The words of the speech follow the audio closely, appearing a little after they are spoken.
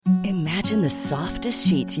Imagine the softest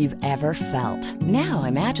sheets you've ever felt. Now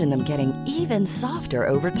imagine them getting even softer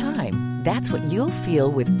over time. That's what you'll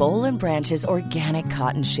feel with Boll & Branch's organic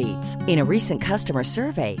cotton sheets. In a recent customer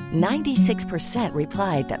survey, 96%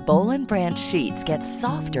 replied that Boll & Branch sheets get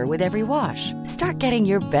softer with every wash. Start getting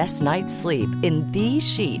your best night's sleep in these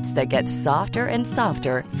sheets that get softer and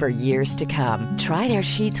softer for years to come. Try their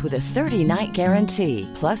sheets with a 30-night guarantee.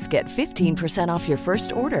 Plus, get 15% off your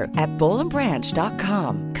first order at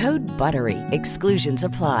bollandbranch.com. Code BUTTERY. Exclusions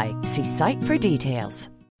apply. See site for details.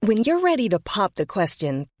 When you're ready to pop the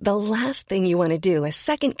question, the last thing you want to do is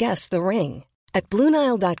second-guess the ring. At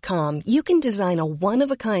BlueNile.com, you can design a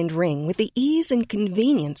one-of-a-kind ring with the ease and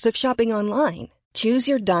convenience of shopping online. Choose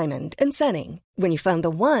your diamond and setting. When you find the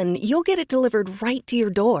one, you'll get it delivered right to your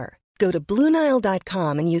door. Go to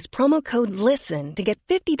BlueNile.com and use promo code LISTEN to get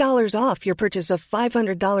 $50 off your purchase of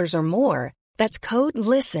 $500 or more. That's code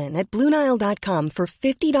LISTEN at BlueNile.com for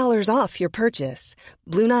 $50 off your purchase.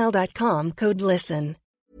 BlueNile.com, code LISTEN.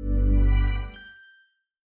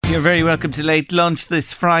 You're very welcome to Late Lunch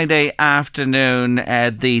this Friday afternoon,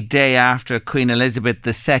 the day after Queen Elizabeth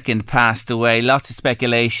II passed away. Lots of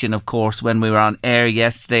speculation, of course, when we were on air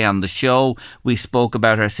yesterday on the show. We spoke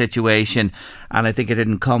about her situation, and I think it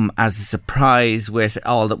didn't come as a surprise with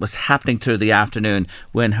all that was happening through the afternoon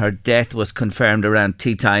when her death was confirmed around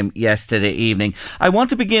tea time yesterday evening. I want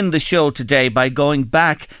to begin the show today by going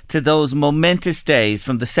back to those momentous days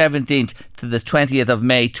from the 17th to the 20th of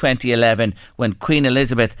May 2011 when Queen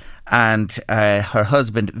Elizabeth and her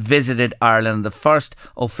husband visited Ireland, the first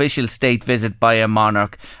official state visit by a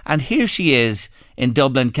monarch. And here she is in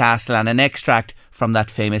Dublin Castle, and an extract from that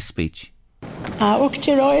famous speech.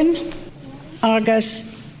 Uachtaráin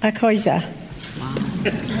agus a coide.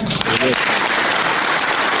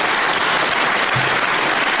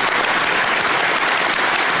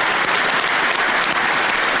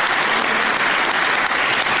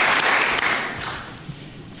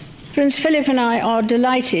 Prince Philip and I are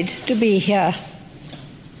delighted to be here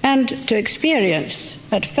and to experience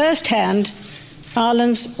at first hand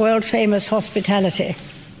Ireland's world-famous hospitality.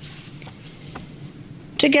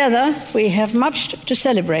 Together, we have much to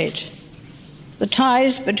celebrate. The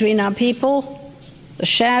ties between our people, the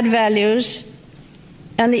shared values,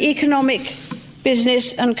 and the economic,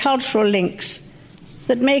 business and cultural links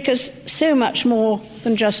that make us so much more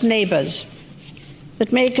than just neighbours,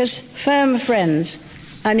 that make us firm friends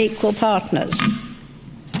and equal partners.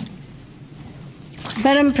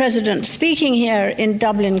 Madam President, speaking here in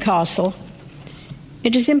Dublin Castle,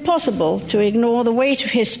 it is impossible to ignore the weight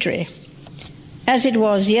of history, as it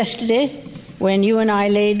was yesterday when you and I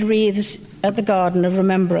laid wreaths at the Garden of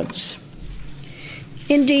Remembrance.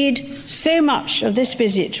 Indeed, so much of this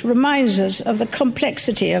visit reminds us of the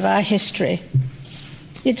complexity of our history,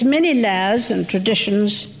 its many layers and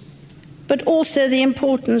traditions, but also the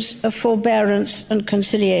importance of forbearance and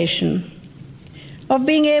conciliation, of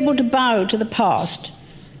being able to bow to the past,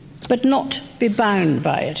 but not be bound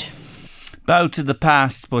by it. Bow to the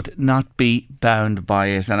past, but not be bound by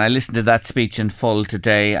it. And I listened to that speech in full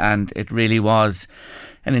today, and it really was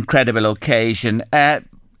an incredible occasion.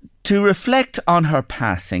 To reflect on her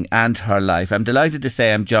passing and her life, I'm delighted to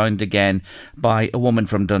say I'm joined again by a woman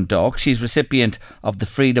from Dundalk. She's recipient of the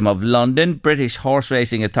Freedom of London, British Horse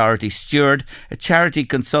Racing Authority Steward, a charity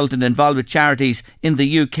consultant involved with charities in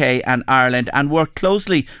the UK and Ireland, and worked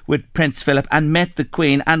closely with Prince Philip and met the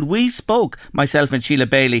Queen. And we spoke, myself and Sheila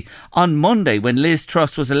Bailey, on Monday when Liz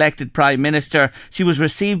Truss was elected Prime Minister. She was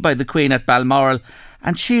received by the Queen at Balmoral.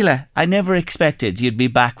 And Sheila, I never expected you'd be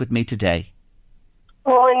back with me today.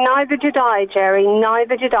 Oh, neither did I, Jerry,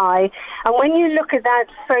 neither did I. And when you look at that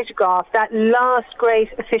photograph, that last great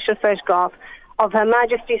official photograph of Her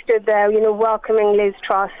Majesty stood there, welcoming Liz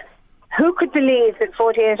Truss, who could believe that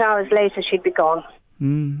 48 hours later she'd be gone?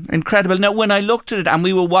 Incredible. Now, when I looked at it, and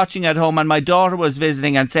we were watching at home, and my daughter was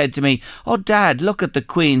visiting and said to me, "Oh, Dad, look at the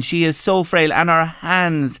Queen. She is so frail, and her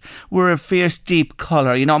hands were a fierce deep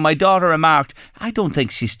colour." My daughter remarked, "I don't think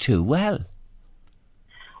she's too well."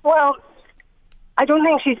 Well, I don't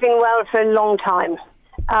think she's been well for a long time.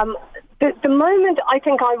 The moment I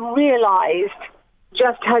think I realised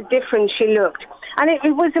just how different she looked, and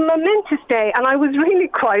it was a momentous day, and I was really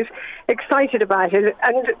quite excited about it.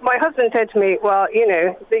 And my husband said to me, "Well,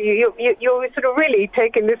 you're sort of really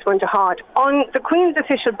taking this one to heart." On the Queen's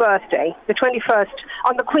official birthday, the 21st,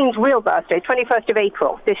 on the Queen's real birthday, 21st of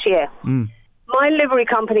April this year, my livery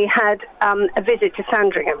company had a visit to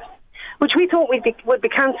Sandringham, which we thought would be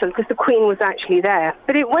cancelled because the Queen was actually there.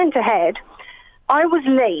 But it went ahead. I was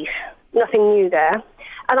late, nothing new there,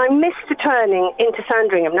 and I missed the turning into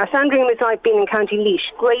Sandringham. Now, Sandringham is like being in County Laois,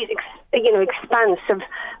 great expanse of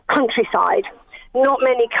countryside. Not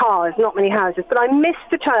many cars, not many houses, but I missed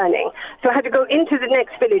the turning. So I had to go into the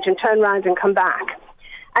next village and turn round and come back.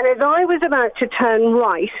 And as I was about to turn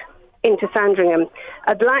right into Sandringham,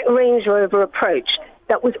 a black Range Rover approached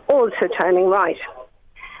that was also turning right.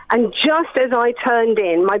 And just as I turned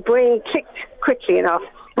in, my brain clicked quickly enough,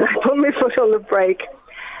 and I put my foot on the brake,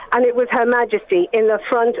 and it was Her Majesty in the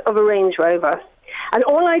front of a Range Rover. And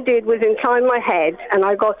all I did was incline my head, and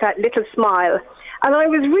I got that little smile. And I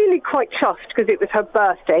was really quite chuffed because it was her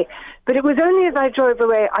birthday. But it was only as I drove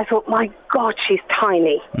away, I thought, my God, she's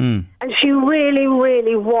tiny. And she really,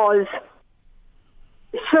 really was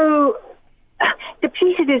so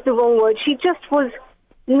depleted is the wrong word. She just was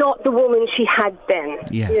not the woman she had been,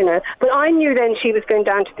 you know. But I knew then she was going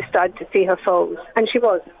down to the stud to see her foals. And she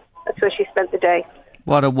was. That's where she spent the day.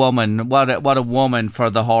 What a woman, what a woman for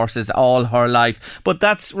the horses all her life. But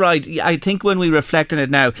that's right. I think when we reflect on it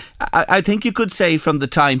now, I think you could say from the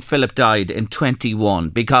time Philip died in 21,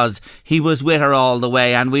 because he was with her all the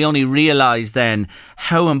way, and we only realised then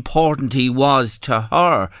how important he was to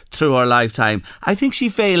her through her lifetime. I think she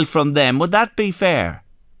failed from them. Would that be fair?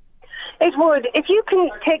 It would. If you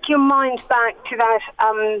can take your mind back to that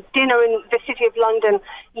dinner in the City of London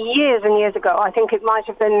years and years ago, I think it might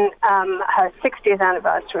have been her 60th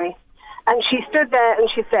anniversary, and she stood there and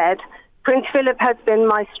she said, Prince Philip has been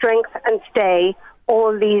my strength and stay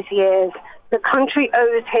all these years. The country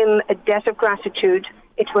owes him a debt of gratitude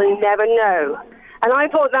it will never know. And I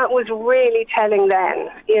thought that was really telling then,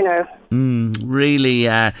 you know. Really,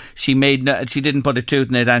 she didn't put a tooth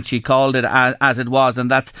in it, and she called it as it was,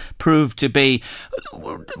 and that's proved to be.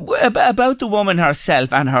 About the woman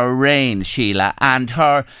herself and her reign, Sheila, and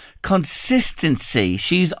her consistency.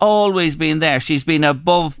 She's always been there. She's been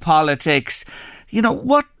above politics. You know,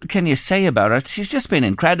 what can you say about her? She's just been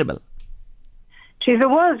incredible. She's the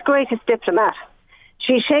world's greatest diplomat.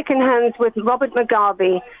 She's shaken hands with Robert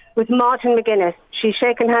Mugabe, with Martin McGuinness. She's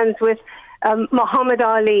shaken hands with Muhammad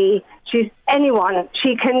Ali. She's anyone.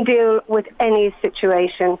 She can deal with any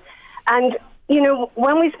situation. And, you know,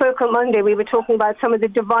 when we spoke on Monday, we were talking about some of the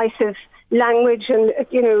divisive language and,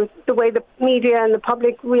 you know, the way the media and the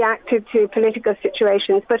public reacted to political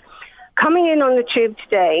situations. But coming in on the tube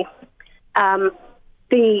today,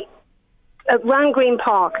 around Green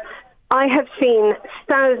Park, I have seen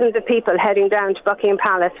thousands of people heading down to Buckingham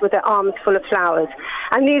Palace with their arms full of flowers.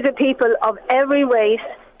 And these are people of every race,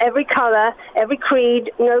 every colour, every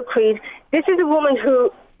creed, no creed. This is a woman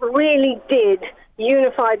who really did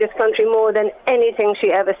unify this country more than anything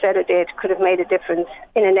she ever said or did could have made a difference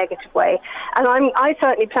in a negative way. And I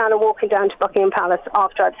certainly plan on walking down to Buckingham Palace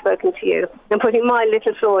after I've spoken to you and putting my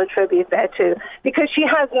little floral tribute there too, because she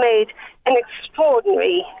has made an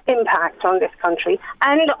extraordinary impact on this country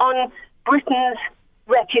and on Britain's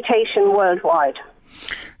reputation worldwide.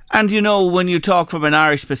 And, you know, when you talk from an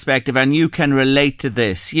Irish perspective, and you can relate to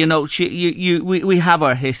this, you know, we have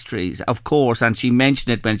our histories, of course, and she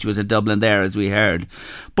mentioned it when she was in Dublin there, as we heard.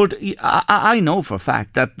 But I know for a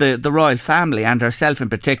fact that the royal family, and herself in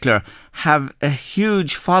particular, have a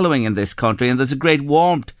huge following in this country, and there's a great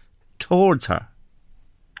warmth towards her.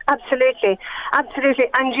 Absolutely.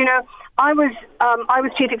 And, you know, I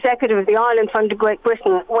was chief executive of the Ireland Fund of Great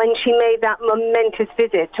Britain when she made that momentous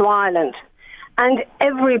visit to Ireland. And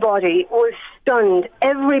everybody was stunned.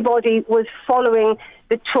 Everybody was following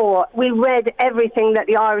the tour. We read everything that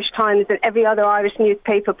the Irish Times and every other Irish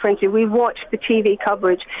newspaper printed. We watched the TV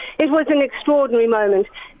coverage. It was an extraordinary moment.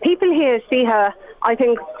 People here see her, I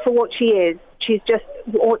think, for what she is. She's just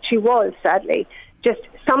what she was, sadly. Just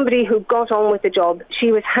somebody who got on with the job.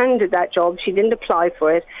 She was handed that job. She didn't apply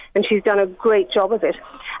for it, and she's done a great job of it.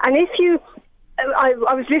 And if you... I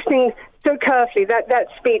was listening so carefully, that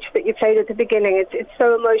speech that you played at the beginning, it's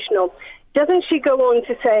so emotional. Doesn't she go on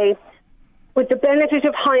to say, with the benefit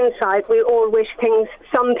of hindsight, we all wish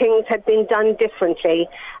some things had been done differently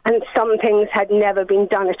and some things had never been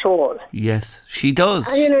done at all? Yes, she does.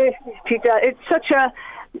 And, you know, it's such a...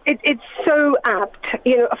 It's so apt.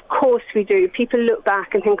 You know, of course we do. People look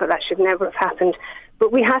back and think, oh, that should never have happened.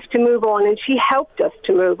 But we have to move on, and she helped us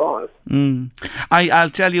to move on. I'll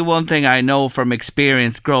tell you one thing I know from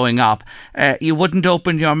experience growing up. You wouldn't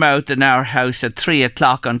open your mouth in our house at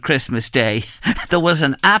 3:00 on Christmas Day. There was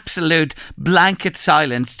an absolute blanket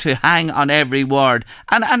silence to hang on every word.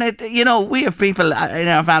 And it, you know, we have people in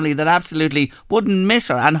our family that absolutely wouldn't miss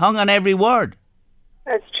her and hung on every word.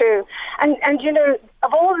 That's true. And you know,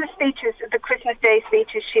 of all the speeches, the Christmas Day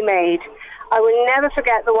speeches she made, I will never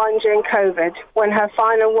forget the one during COVID when her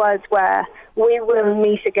final words were, "We will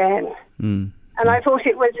meet again." And I thought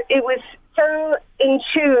it was so in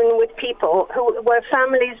tune with people where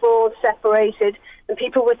families were all separated, and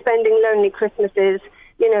people were spending lonely Christmases.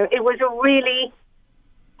 You know, it was a really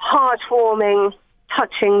heartwarming,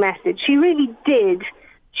 touching message. She really did.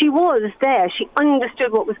 She was there. She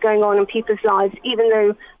understood what was going on in people's lives, even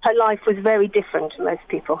though her life was very different to most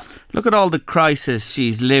people. Look at all the crisis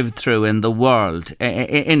she's lived through in the world,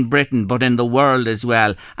 in Britain, but in the world as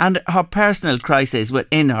well. And her personal crisis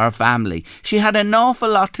within her family. She had an awful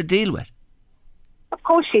lot to deal with. Of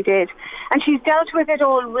course she did. And she's dealt with it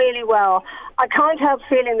all really well. I can't help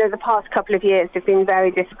feeling that the past couple of years have been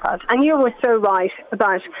very difficult. And you were so right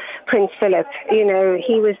about Prince Philip. You know,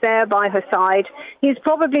 he was there by her side. He's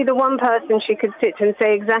probably the one person she could sit and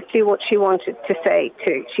say exactly what she wanted to say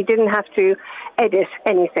to. She didn't have to edit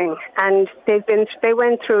anything. And they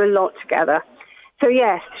went through a lot together. So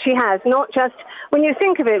yes, she has. Not just, when you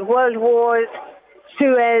think of it, World Wars,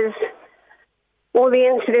 Suez, all the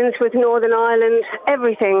incidents with Northern Ireland,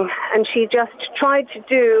 everything. And she just tried to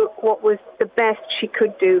do what was the best she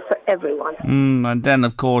could do for everyone. And then,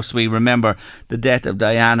 of course, we remember the death of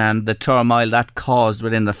Diana and the turmoil that caused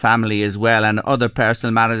within the family as well, and other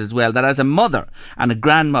personal matters as well, that as a mother and a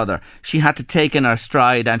grandmother, she had to take in her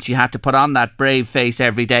stride and she had to put on that brave face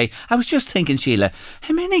every day. I was just thinking, Sheila,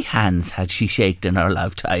 how many hands had she shaken in her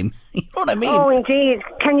lifetime? You know what I mean? Oh, indeed.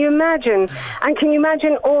 Can you imagine? And can you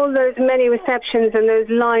imagine all those many receptions and those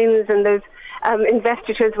lines and those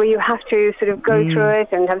investitures where you have to sort of go through it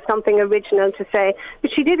and have something original to say?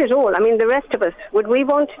 But she did it all. I mean, the rest of us, would we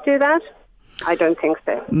want to do that? I don't think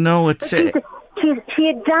so. No, it's... She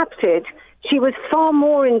adapted. She was far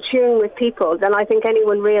more in tune with people than I think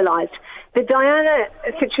anyone realised. The Diana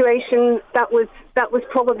situation, that was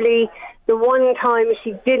probably the one time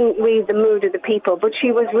she didn't read the mood of the people, but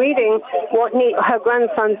she was reading what her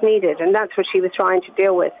grandsons needed, and that's what she was trying to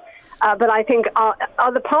deal with. But I think,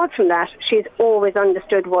 apart from that, she's always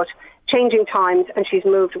understood what changing times, and she's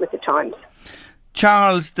moved with the times.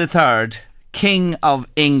 Charles III, King of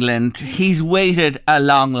England, he's waited a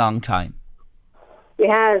long, long time. He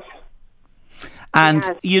has. And,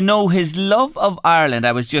 you know, his love of Ireland,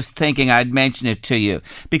 I was just thinking I'd mention it to you,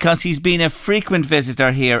 because he's been a frequent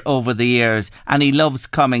visitor here over the years and he loves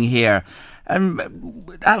coming here. And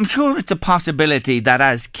I'm sure it's a possibility that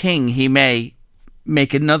as king he may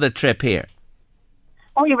make another trip here.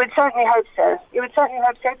 Oh, you would certainly hope so. You would certainly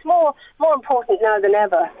hope so. It's more important now than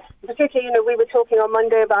ever. Particularly, you know, we were talking on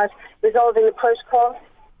Monday about resolving the protocol.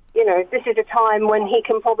 You know, this is a time when he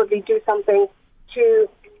can probably do something to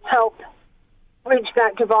help bridge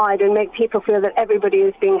that divide and make people feel that everybody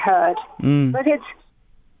is being heard. But it's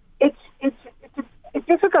a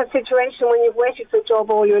difficult situation when you've waited for a job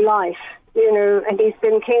all your life, you know, and he's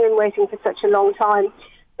been king and waiting for such a long time.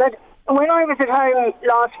 But when I was at home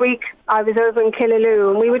last week, I was over in Killaloe,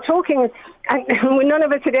 and we were talking, and none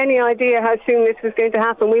of us had any idea how soon this was going to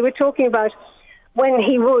happen. We were talking about when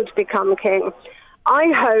he would become king.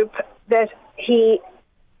 I hope that he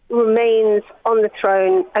remains on the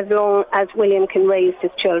throne as long as William can raise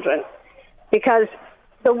his children, because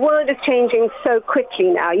the world is changing so quickly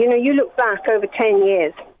now. You know, you look back over 10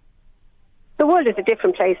 years, the world is a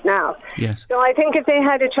different place now. Yes. So I think if they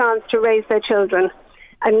had a chance to raise their children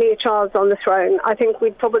and leave Charles on the throne, I think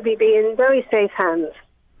we'd probably be in very safe hands.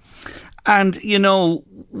 And, you know,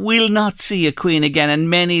 we'll not see a queen again, and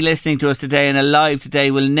many listening to us today and alive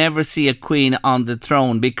today will never see a queen on the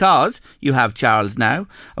throne, because you have Charles now.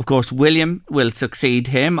 Of course, William will succeed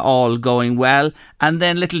him, all going well, and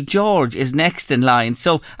then little George is next in line.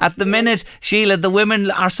 So at the minute, Sheila, the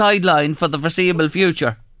women are sidelined for the foreseeable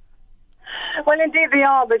future. Well, indeed they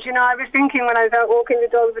are, but, you know, I was thinking when I was out walking the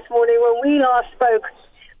dog this morning, when we last spoke,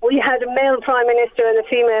 we had a male Prime Minister and a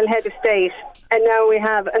female Head of State, and now we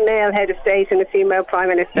have a male Head of State and a female Prime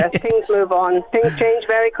Minister. Yes. Things move on. Things change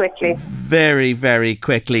very quickly. Very, very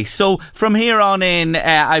quickly. So from here on in,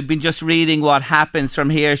 I've been just reading what happens from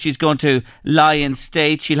here. She's going to lie in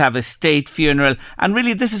state. She'll have a state funeral. And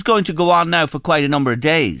really, this is going to go on now for quite a number of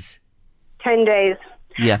days. 10 days.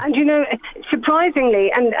 Yeah. And, you know,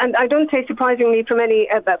 surprisingly, and I don't say surprisingly from any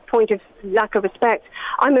point of lack of respect,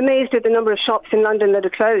 I'm amazed at the number of shops in London that are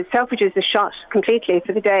closed. Selfridges is shut completely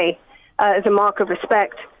for the day as a mark of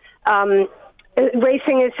respect.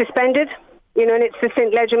 Racing is suspended, you know, and it's the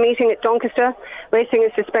St. Leger meeting at Doncaster. Racing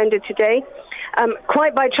is suspended today.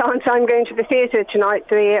 Quite by chance, I'm going to the theatre tonight,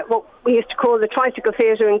 what we used to call the Tricycle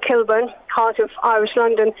Theatre in Kilburn, heart of Irish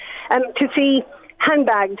London, to see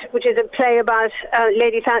Handbagged, which is a play about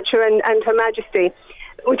Lady Thatcher and Her Majesty,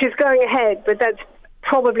 which is going ahead, but that's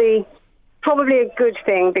probably probably a good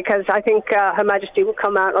thing, because I think Her Majesty will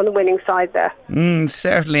come out on the winning side there.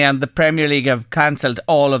 Certainly, and the Premier League have cancelled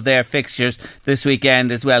all of their fixtures this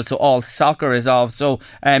weekend as well, so all soccer is off. So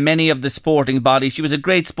many of the sporting bodies, she was a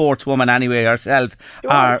great sportswoman anyway herself,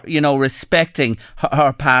 are, respecting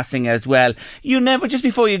her passing as well. You never, just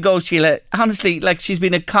before you go, Sheila, honestly, like, she's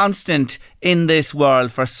been a constant in this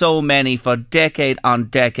world for decade on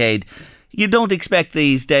decade. You don't expect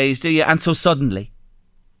these days, do you? And so suddenly.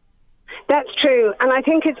 That's true, and I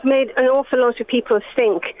think it's made an awful lot of people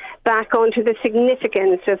think back onto the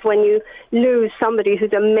significance of when you lose somebody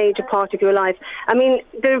who's a major part of your life. I mean,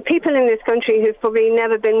 there are people in this country who've probably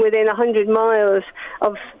never been within 100 miles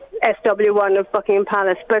of SW1, of Buckingham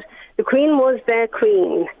Palace, but the Queen was their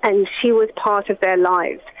Queen, and she was part of their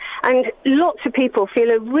lives. And lots of people feel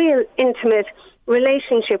a real intimate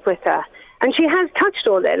relationship with her, and she has touched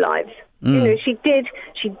all their lives. She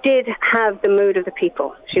did have the mood of the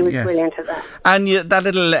people. She was brilliant at that. And that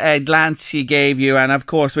little glance she gave you, and of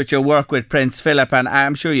course with your work with Prince Philip, and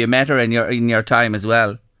I'm sure you met her in your time as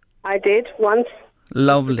well. I did once.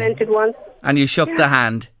 Lovely. Presented once. And you shook the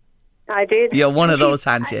hand. I did. Yeah, one of those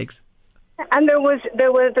handshakes. And there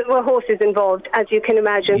were horses involved, as you can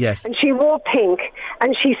imagine. Yes. And she wore pink,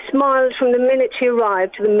 and she smiled from the minute she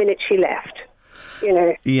arrived to the minute she left.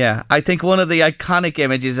 Yeah, I think one of the iconic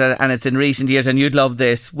images, and it's in recent years, and you'd love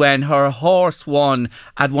this, when her horse won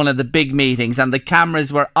at one of the big meetings and the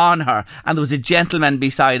cameras were on her and there was a gentleman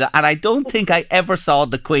beside her, and I don't think I ever saw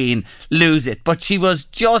the Queen lose it, but she was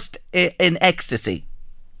just in ecstasy.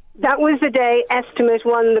 That was the day Estimate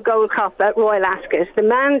won the Gold Cup at Royal Ascot. The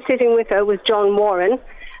man sitting with her was John Warren,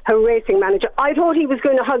 her racing manager. I thought he was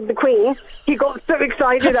going to hug the Queen. He got so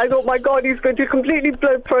excited. I thought, my God, he's going to completely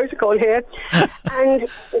blow protocol here. And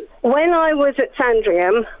when I was at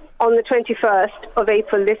Sandringham on the 21st of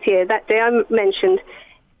April this year, that day I mentioned,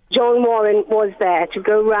 John Warren was there to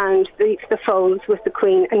go round the folds with the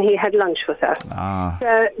Queen, and he had lunch with her.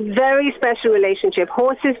 A very special relationship.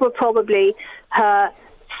 Horses were probably her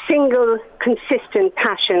single consistent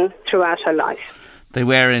passion throughout her life. They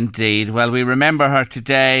were indeed. Well, we remember her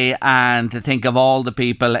today, and to think of all the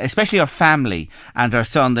people, especially her family and her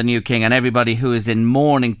son, the new king, and everybody who is in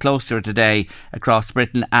mourning close to her today across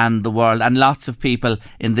Britain and the world, and lots of people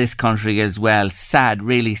in this country as well. Sad,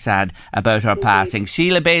 really sad about her passing.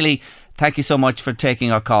 Sheila Bailey, thank you so much for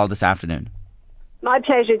taking our call this afternoon. My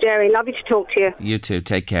pleasure, Jerry. Lovely to talk to you. You too.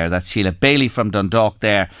 Take care. That's Sheila Bailey from Dundalk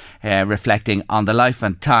there, reflecting on the life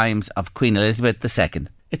and times of Queen Elizabeth II.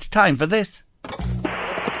 It's time for this.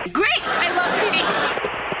 Great! I love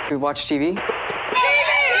TV. We watch TV?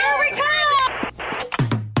 Here we come!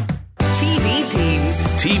 TV Themes.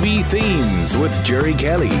 TV Themes with Jerry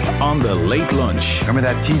Kelly on The Late Lunch. Remember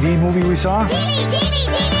that TV movie we saw?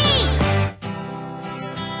 TV!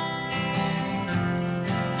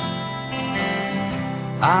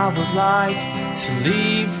 I would like to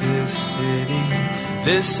leave this city.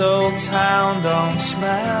 This old town don't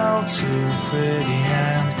smell too pretty,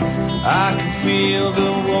 and I can feel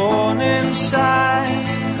the warning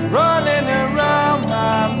signs running around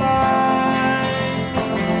my mind.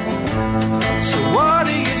 So what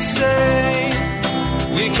do you say?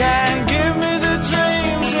 You can't give me the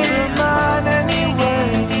dreams that are mine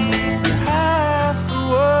anyway. Half the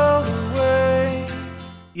world away.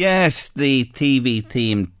 Yes, the TV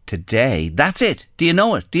theme today. That's it. Do you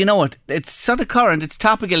know it? It's sort of current. It's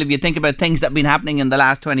topical if you think about things that have been happening in the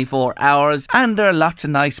last 24 hours. And there are lots of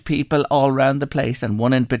nice people all around the place. And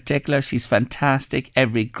one in particular, she's fantastic.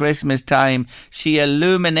 Every Christmas time, she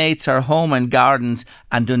illuminates her home and gardens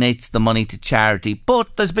and donates the money to charity.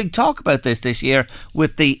 But there's big talk about this year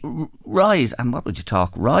with the rise. And what would you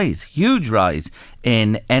talk? Huge rise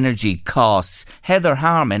in energy costs. Heather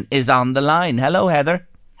Harman is on the line. Hello, Heather.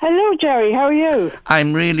 Hello, Jerry. How are you?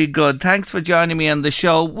 I'm really good. Thanks for joining me on the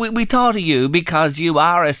show. We thought of you because you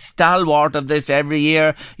are a stalwart of this every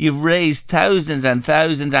year. You've raised thousands and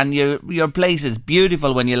thousands, and your place is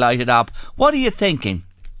beautiful when you light it up. What are you thinking?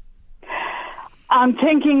 I'm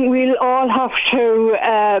thinking we'll all have to...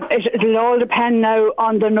 it'll all depend now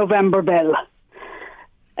on the November bill.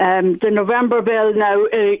 The November bill now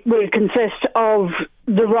will consist of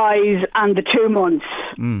the rise and the 2 months.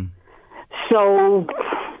 So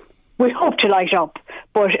we hope to light up,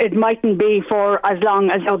 but it mightn't be for as long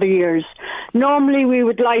as other years. Normally we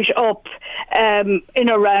would light up in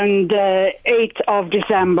around the 8th of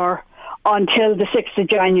December until the 6th of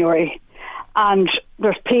January. And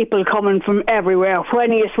there's people coming from everywhere.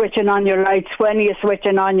 When are you switching on your lights?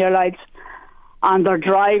 And they're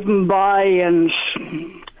driving by, and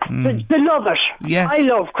They love it. Yes. I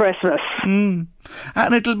love Christmas. And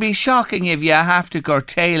it'll be shocking if you have to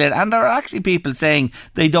curtail it. And there are actually people saying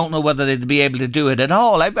they don't know whether they'd be able to do it at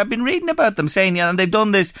all. I've been reading about them saying, and they've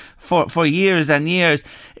done this for years and years.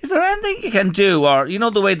 Is there anything you can do? Or, you know,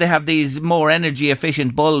 the way they have these more energy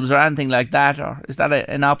efficient bulbs or anything like that? Or is that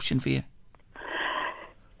an option for you?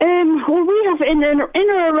 Well, we have in or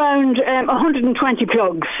around 120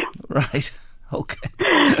 plugs. Right. Okay.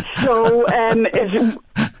 So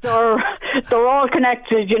they're all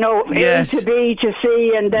connected, you know, yes. A to B to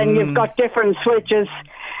C, and then you've got different switches.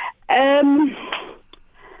 I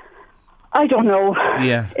don't know.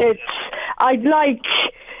 Yeah. I'd like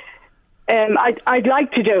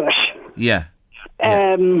to do it. Yeah.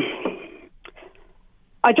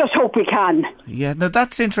 I just hope we can. Yeah, now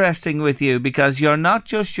that's interesting with you because you're not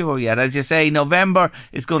just sure yet. As you say, November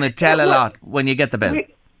is going to tell a lot when you get the bill.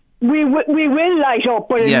 We will light up,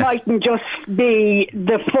 but it mightn't just be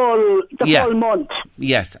the full month.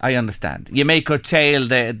 Yes, I understand. You may curtail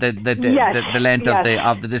the length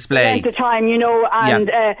of the display. The length of time, you know,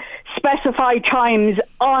 and specify times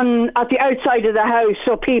at the outside of the house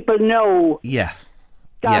so people know. Yeah.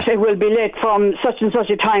 That it will be lit from such and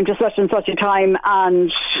such a time to such and such a time,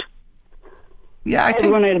 and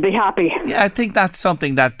everyone will be happy. Yeah, I think that's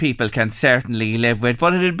something that people can certainly live with,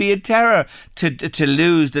 but it'd be a terror to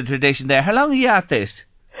lose the tradition there. How long are you at this?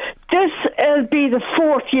 This will be the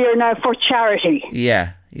 4th year now for charity.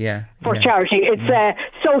 Yeah. For charity. It's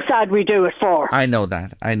so sad we do it for. I know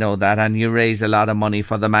that. And you raise a lot of money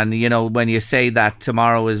for them. And, you know, when you say that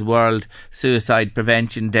tomorrow is World Suicide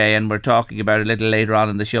Prevention Day, and we're talking about it a little later on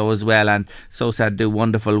in the show as well, and SOSAD do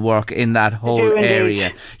wonderful work in that whole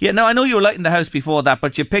area. Yeah, now I know you were lighting the house before that,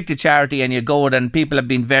 but you picked a charity and you go it, and people have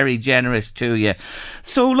been very generous to you.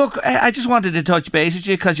 So, look, I just wanted to touch base with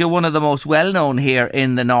you because you're one of the most well-known here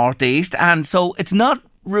in the North East, and so it's not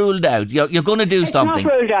ruled out. You're going to do something.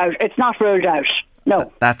 It's not ruled out.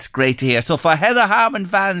 No. That's great to hear. So for Heather Harmon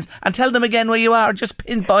fans, and tell them again where you are, just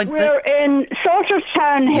pinpoint. We're in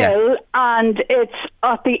Salterstown Hill, and it's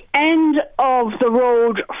at the end of the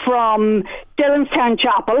road from Dillonstown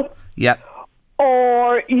Chapel. Yeah.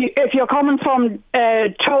 Or if you're coming from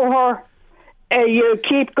Toher, you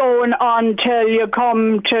keep going until you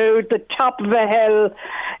come to the top of the hill.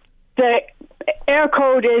 The air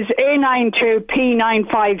code is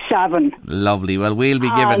A92P957. Lovely. Well, we'll be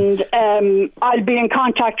given... And I'll be in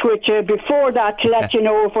contact with you before that to let you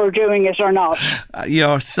know if we're doing it or not.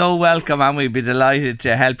 You're so welcome, and we'd be delighted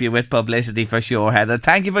to help you with publicity for sure, Heather.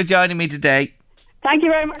 Thank you for joining me today. Thank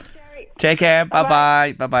you very much. Take care.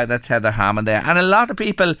 Bye-bye. Bye-bye. That's Heather Harmon there. And a lot of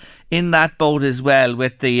people in that boat as well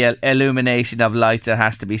with the illumination of lights, it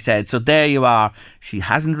has to be said. So there you are. She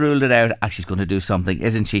hasn't ruled it out. She's going to do something,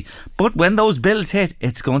 isn't she? But when those bills hit,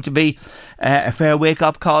 it's going to be a fair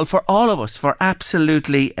wake-up call for all of us, for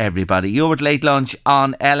absolutely everybody. You're at Late Lunch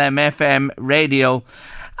on LMFM Radio.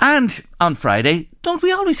 And on Friday, don't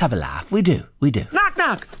we always have a laugh? We do. Knock,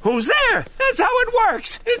 knock. Who's there? That's how it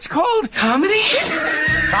works. It's called... Comedy?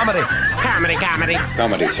 Comedy,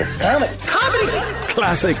 sir. Comedy.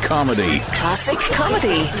 Classic comedy. Classic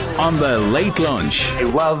comedy. On the Late Lunch. I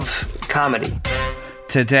love comedy.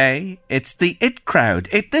 Today, it's the It Crowd.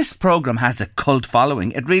 This programme has a cult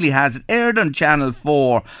following. It really has. It aired on Channel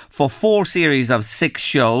 4 for 4 series of 6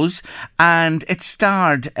 shows, and it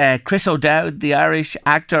starred Chris O'Dowd, the Irish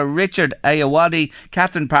actor, Richard Ayoade,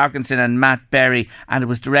 Catherine Parkinson and Matt Berry, and it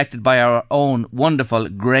was directed by our own wonderful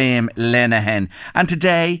Graham Linehan. And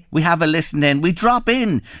today, we have a listen in. We drop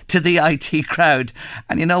in to the IT Crowd,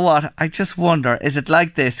 and you know what? I just wonder, is it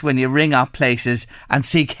like this when you ring up places and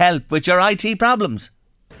seek help with your IT problems?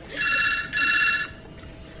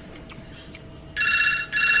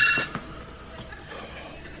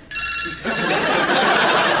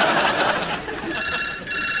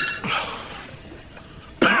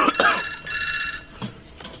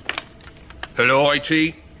 Hello, IT?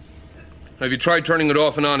 Have you tried turning it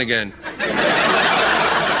off and on again?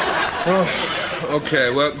 Oh,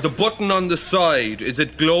 okay, well, the button on the side, is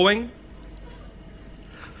it glowing?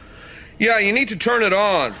 Yeah, you need to turn it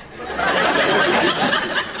on.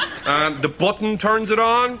 The button turns it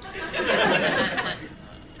on?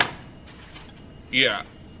 Yeah.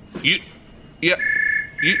 You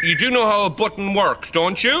do know how a button works,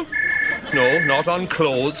 don't you? No, not on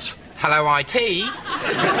clothes. Hello, IT?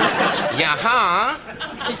 Yaha?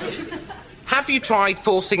 Have you tried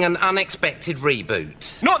forcing an unexpected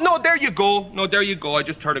reboot? No, there you go. I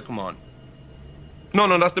just heard it come on.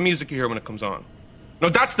 No, that's the music you hear when it comes on. No,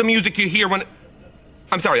 that's the music you hear when...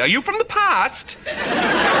 I'm sorry, are you from the past?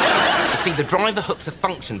 see, the driver hooks a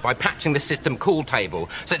function by patching the system call table,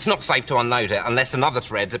 so it's not safe to unload it unless another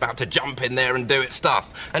thread's about to jump in there and do its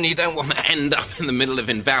stuff, and you don't want to end up in the middle of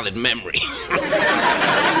invalid memory.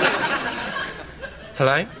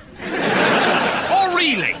 Hello? Oh,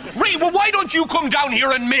 really? Well, why don't you come down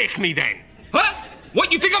here and make me then? Huh?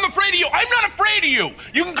 What, you think I'm afraid of you? I'm not afraid of you.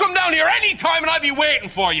 You can come down here any time and I'll be waiting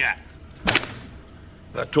for you.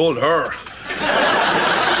 I told her.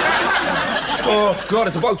 Oh, God,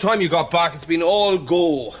 it's about time you got back. It's been all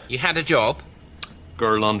go. You had a job?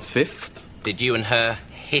 Girl on 5th. Did you and her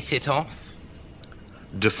hit it off?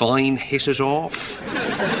 Define hit it off.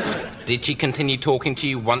 Did she continue talking to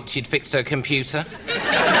you once you'd fixed her computer?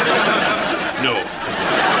 No.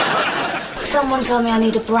 Someone told me I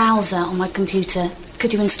need a browser on my computer.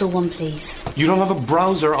 Could you install one, please? You don't have a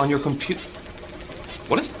browser on your computer?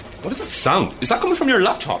 What does that sound? Is that coming from your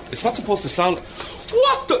laptop? It's not supposed to sound...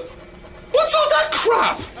 What the... What's all that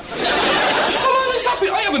crap? How long has that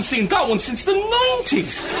been? I haven't seen that one since the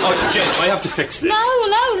 90s. Oh, Jen, I have to fix this. No,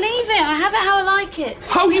 leave it. I have it how I like it.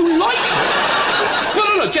 How you like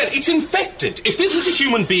it? No, Jen, it's infected. If this was a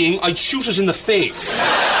human being, I'd shoot it in the face.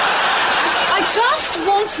 I just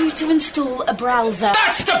want you to install a browser.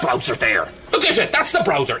 That's the browser there. Look at it, that's the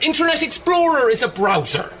browser. Internet Explorer is a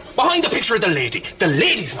browser. Behind the picture of the lady. The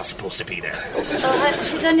lady's not supposed to be there.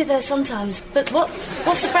 She's only there sometimes. But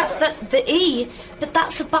what's the E? But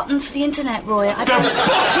that's a button for the internet, Roy. The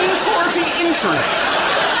button for the internet?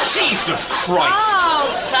 Jesus Christ.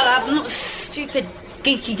 Oh, shut up. I'm not a stupid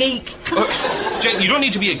geeky geek. Jen, you don't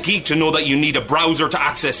need to be a geek to know that you need a browser to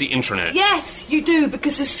access the internet. Yes, you do,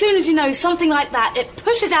 because as soon as you know something like that, it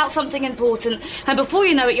pushes out something important, and before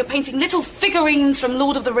you know it, you're painting little figurines from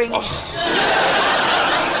Lord of the Rings.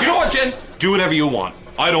 Oh. You know what, Jen? Do whatever you want.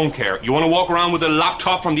 I don't care. You want to walk around with a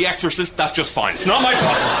laptop from The Exorcist? That's just fine. It's not my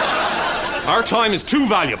problem. Our time is too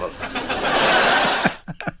valuable.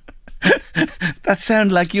 That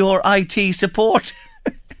sounds like your IT support.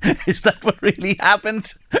 Is that what really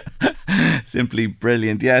happened? Simply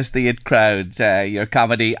brilliant. Yes, the It Crowd, your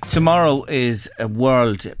comedy. Tomorrow is a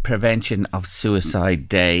World Prevention of Suicide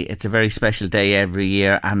Day. It's a very special day every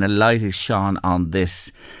year, and a light is shone on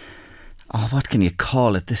this, what can you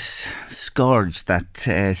call it? This scourge that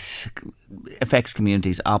affects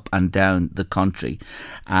communities up and down the country.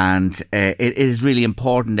 And it is really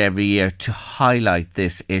important every year to highlight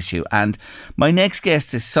this issue. And my next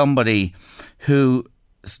guest is somebody whose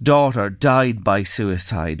daughter died by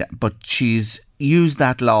suicide, but she's used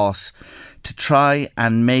that loss to try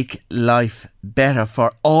and make life better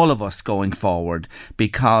for all of us going forward,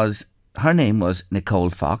 because her name was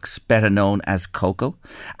Nicole Fox, better known as Coco,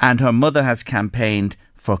 and her mother has campaigned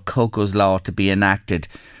for Coco's Law to be enacted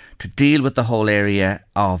to deal with the whole area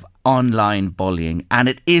of online bullying, and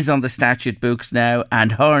it is on the statute books now,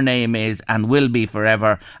 and her name is and will be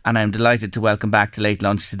forever. And I'm delighted to welcome back to Late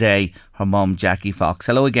Lunch today her mum, Jackie Fox.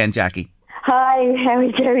 Hello again, Jackie. Hi, how are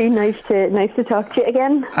you, Jerry? Nice to talk to you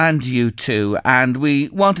again. And you too. And we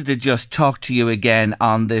wanted to just talk to you again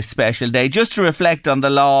on this special day, just to reflect on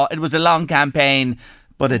the law. It was a long campaign,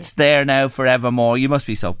 but it's there now forevermore. You must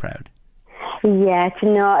be so proud. Yeah,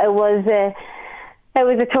 it was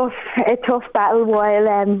a tough battle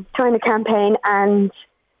while trying to campaign and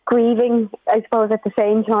grieving, I suppose, at the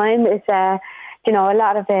same time. It's a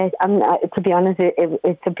lot of it. To be honest,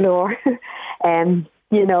 it's a blur.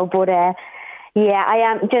 But I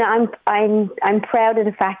am. I'm proud of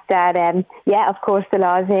the fact that of course the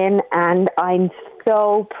law's in, and I'm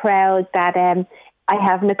so proud that I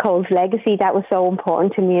have Nicole's legacy. That was so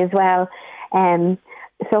important to me as well.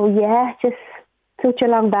 Just such a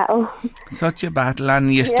long battle. Such a battle,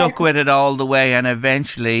 and you stuck with it all the way, and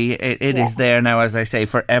eventually it is there now, as I say,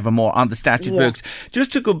 forevermore on the statute books.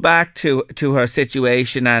 Just to go back to her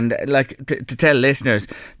situation, and to tell listeners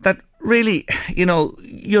that really,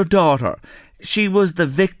 your daughter, she was the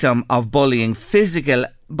victim of bullying, physical,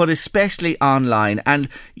 but especially online. And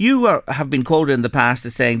you have been quoted in the past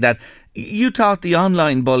as saying that you thought the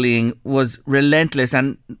online bullying was relentless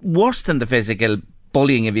and worse than the physical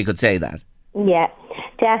bullying, if you could say that. Yeah,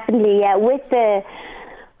 definitely. Yeah, with the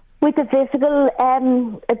physical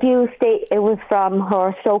abuse, it was from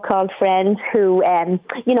her so-called friend who,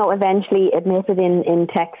 eventually admitted in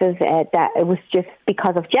Texas that it was just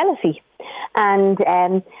because of jealousy.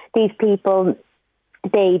 And these people,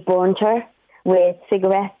 they burnt her with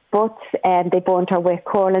cigarette butts, and they burnt her with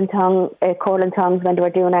coal tongs when they were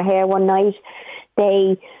doing her hair one night.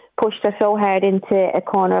 They pushed her so hard into a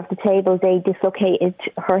corner of the table, they dislocated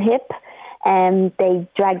her hip. They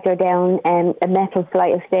dragged her down a metal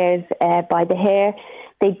flight of stairs by the hair.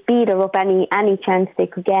 They beat her up any chance they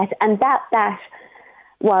could get, and that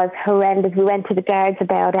was horrendous. We went to the guards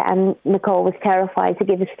about it, and Nicole was terrified to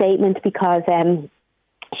give a statement because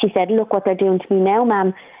she said, "Look what they're doing to me now,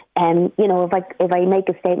 ma'am. You know, if I make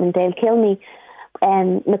a statement, they'll kill me."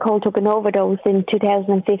 Nicole took an overdose in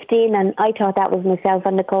 2015, and I thought that was myself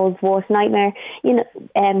and Nicole's worst nightmare, you know,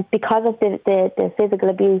 because of the physical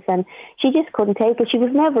abuse, and she just couldn't take it. She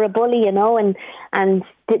was never a bully, you know, and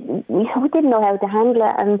we didn't know how to handle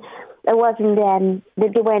it, and it wasn't.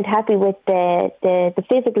 They weren't happy with the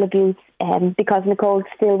physical abuse, because Nicole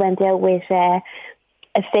still went out with a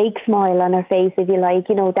fake smile on her face, if you like,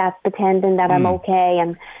 you know, that pretending that I'm okay.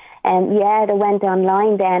 And they went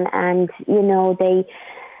online then, and you know, they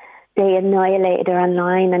annihilated her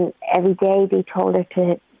online, and every day they told her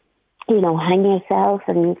to, you know, hang yourself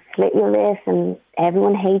and slit your wrist, and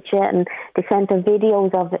everyone hates you, and they sent her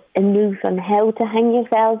videos of a noose on how to hang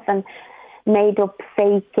yourself, and made up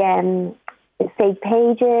fake pages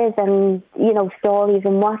and, you know, stories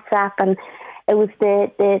on WhatsApp, and it was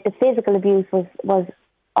the physical abuse was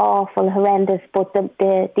awful, horrendous, but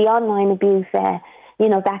the online abuse, you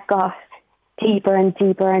know, that got deeper and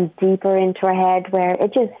deeper and deeper into her head, where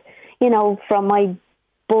it just, you know, from my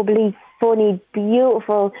bubbly, funny,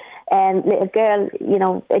 beautiful little girl, you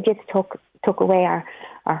know, it just took away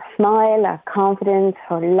our smile, our confidence,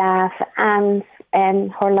 her laugh, and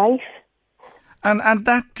her life. And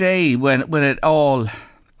that day when it all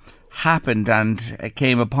happened and it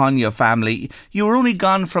came upon your family, you were only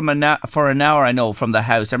gone for an hour, I know, from the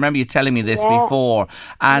house. I remember you telling me this before,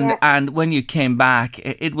 and when you came back,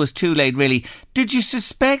 it was too late, really. Did you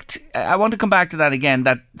suspect, I want to come back to that again,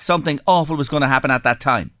 that something awful was going to happen at that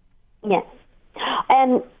time? Yes.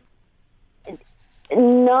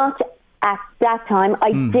 Not at that time.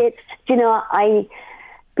 I did, you know,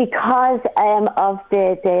 because of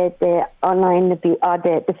the online abuse, or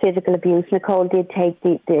the physical abuse, Nicole did take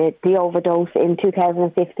the overdose in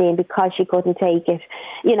 2015 because she couldn't take it,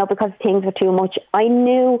 you know, because things were too much. I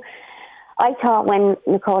thought when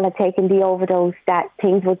Nicole had taken the overdose that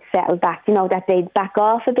things would settle back, you know, that they'd back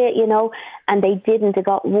off a bit, you know, and they didn't. It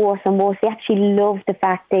got worse and worse. They actually loved the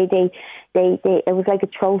fact they it was like a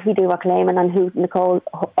trophy they were claiming on who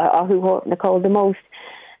hurt Nicole the most.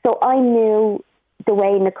 So I knew the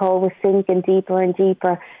way Nicole was sinking deeper and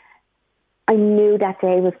deeper. I knew that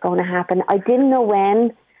day was going to happen. I didn't know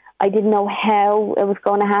when. I didn't know how it was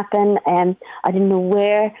going to happen. I didn't know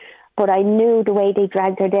where. But I knew the way they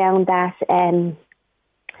dragged her down that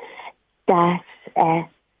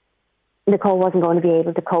Nicole wasn't going to be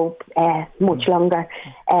able to cope much longer.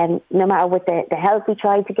 No matter with the help we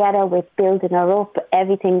tried to get her, with building her up,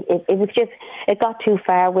 everything, it was just, it got too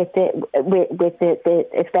far with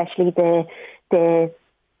especially the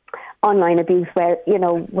online abuse, where, you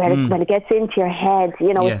know, when it gets into your head,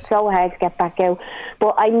 you know, It's so hard to get back out.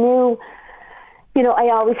 But I knew, you know, I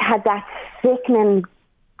always had that sickening,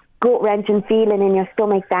 gut-wrenching feeling in your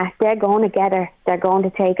stomach that they're going to get her, they're going to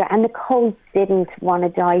take her. And Nicole didn't want to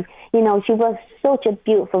die. You know, she was such a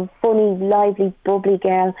beautiful, funny, lively, bubbly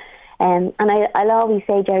girl. And I'll always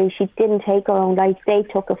say, Jerry, she didn't take her own life. They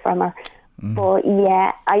took it from her. But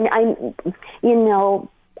yeah, I you know,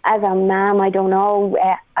 as a mum, I don't know.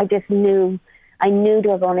 I just knew. I knew they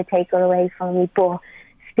were going to take her away from me. But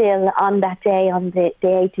still, on that day, on the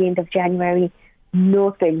 18th of January,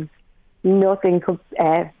 nothing could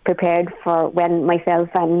prepared for when myself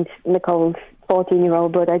and Nicole's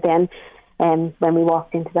 14-year-old brother then, when we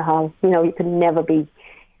walked into the hall. You know, you could never be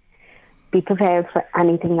prepared for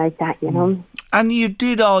anything like that, you know. And you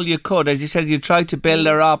did all you could. As you said, you tried to build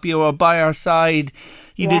her up. You were by her side.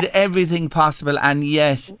 You did everything possible, and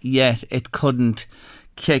yet it couldn't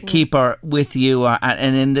keep her with you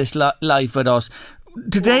and in this life with us.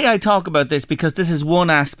 Today I talk about this because this is one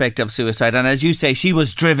aspect of suicide, and as you say, she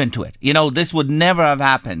was driven to it. You know, this would never have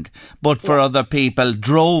happened but for other people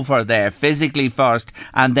drove her there, physically first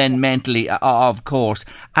and then mentally, of course.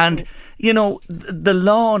 And, you know, the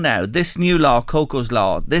law now, this new law, Coco's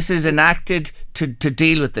Law, this is enacted to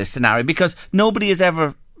deal with this scenario, because nobody has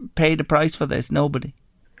ever paid a price for this, nobody.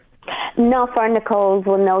 Not for Nicole's.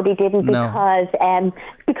 Well, no, they didn't, because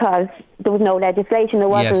there was no legislation. There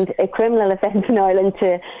wasn't a criminal offence in Ireland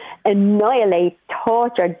to annihilate,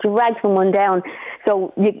 torture, drag someone down.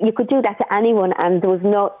 So you could do that to anyone, and there was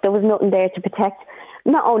nothing there to protect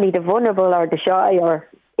not only the vulnerable or the shy, or,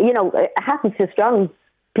 you know, it happens to strong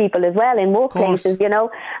people as well in workplaces, you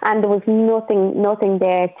know, and there was nothing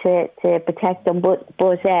there to protect them. But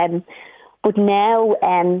now.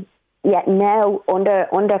 Now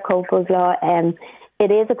under Coco's Law,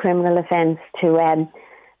 it is a criminal offence to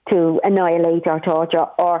to annihilate or torture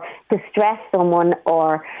or to stress someone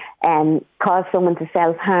or cause someone to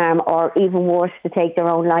self-harm or even worse, to take their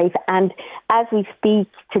own life. And as we speak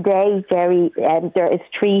today, Jerry, there is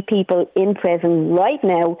 3 people in prison right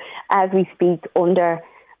now as we speak under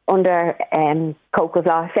Coco's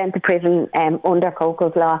Law, sent to prison under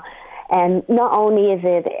Coco's Law. And not only is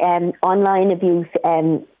it online abuse,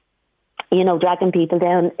 dragging people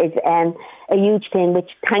down is a huge thing,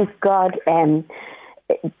 which thank God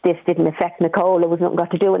this didn't affect Nicole. It was nothing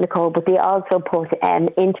got to do with Nicole, but they also put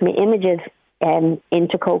intimate images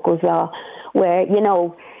into Coco's Law, where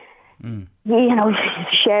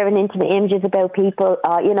sharing intimate images about people,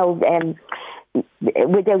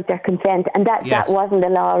 without their consent, and that wasn't the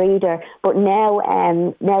law either. But now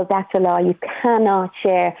that's a law. You cannot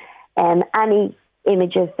share any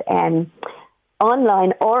images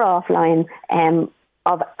online or offline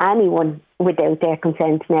of anyone without their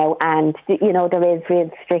consent now, and there is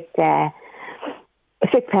real strict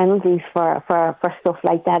penalties for stuff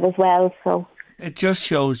like that as well. So it just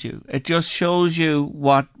shows you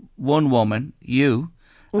what one woman, you,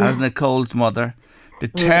 as Nicole's mother,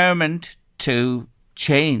 determined to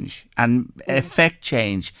change and effect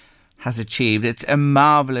change, has achieved. It's a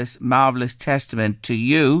marvellous testament to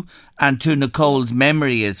you and to Nicole's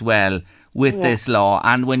memory as well with this law.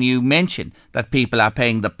 And when you mention that people are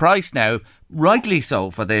paying the price now, rightly so,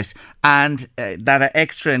 for this, and that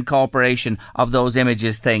extra incorporation of those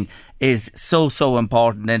images thing is so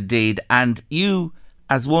important indeed. And you,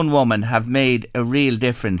 as one woman, have made a real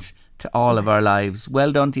difference to all of our lives.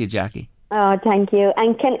 Well done to you, Jackie. Oh, thank you.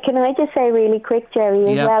 And can I just say really quick,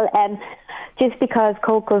 Jerry, as well, just because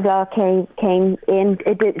Coco's Law came in,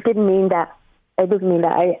 it didn't mean that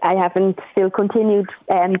I haven't still continued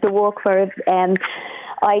to work for it.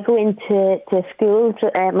 I go into schools,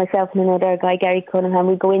 myself and another guy, Gary Cunningham,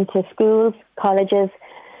 we go into schools, colleges,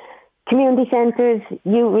 community centres,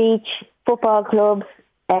 youth reach, football clubs,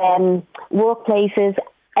 workplaces,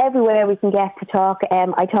 everywhere we can get to talk.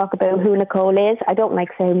 I talk about who Nicole is. I don't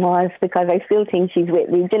like saying was, because I still think she's with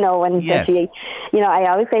me, and especially, I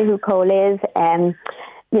always say who Cole is,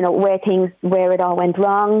 where it all went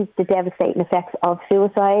wrong, the devastating effects of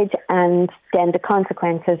suicide, and then the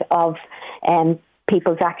consequences of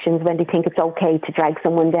people's actions when they think it's okay to drag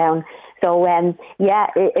someone down. So I'm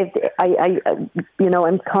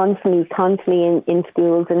constantly in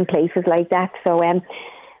schools and places like that. So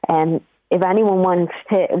if anyone wants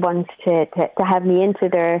to have me into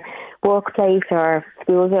their workplace or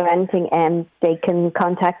schools or anything, they can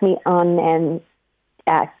contact me on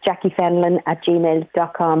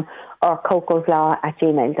JackieFenlon@gmail.com or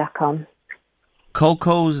CocosLaw@gmail.com.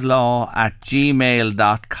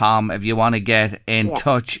 CocosLaw@gmail.com if you want to get in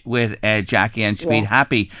touch with Jackie, and she'd be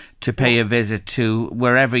happy to pay a visit to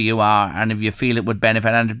wherever you are, and if you feel it would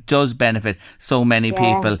benefit, and it does benefit so many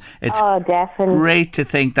people. It's definitely great to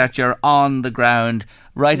think that you're on the ground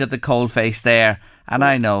right at the coalface there. And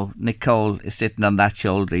I know Nicole is sitting on that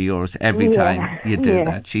shoulder of yours every time you do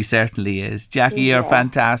that. She certainly is. Jackie, you're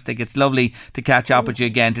fantastic. It's lovely to catch up with you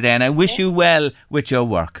again today, and I wish you well with your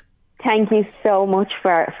work. Thank you so much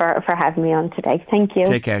for having me on today. Thank you.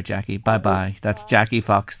 Take care, Jackie. Bye-bye. That's Jackie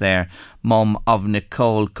Fox there, mum of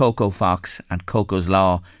Nicole, Coco Fox, and Coco's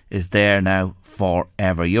Law is there now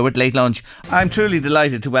forever. You're at Late Lunch. I'm truly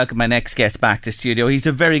delighted to welcome my next guest back to studio. He's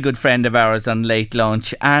a very good friend of ours on Late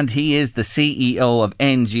Lunch, and he is the CEO of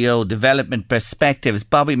NGO Development Perspectives.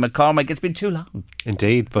 Bobby McCormick, it's been too long.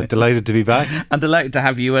 Indeed, but delighted to be back. And delighted to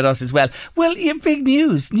have you with us as well. Well, you have big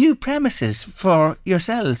news, new premises for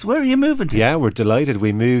yourselves. Where are you moving to? Yeah, we're delighted.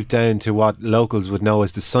 We moved down to what locals would know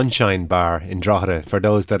as the Sunshine Bar in Drogheda. For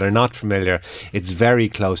those that are not familiar, it's very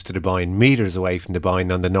close to the Boyne, metres away from the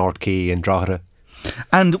Boyne on the North Quay in Drogheda.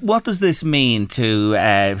 And what does this mean to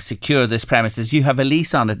secure this premises? You have a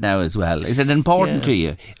lease on it now as well. Is it important to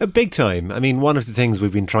you? A big time. I mean, one of the things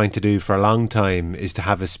we've been trying to do for a long time is to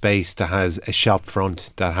have a space that has a shop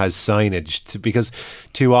front, that has signage, because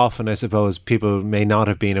too often, I suppose, people may not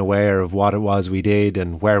have been aware of what it was we did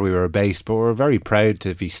and where we were based, but we're very proud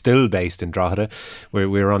to be still based in Drogheda. We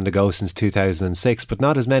were on the go since 2006, but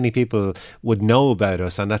not as many people would know about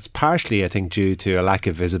us, and that's partially, I think, due to a lack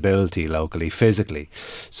of visibility locally, physically.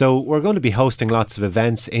 So we're going to be hosting lots of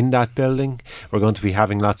events in that building. We're going to be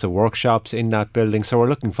having lots of workshops in that building. So we're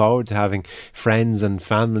looking forward to having friends and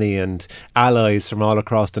family and allies from all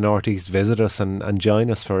across the North East visit us and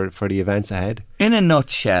join us for the events ahead. In a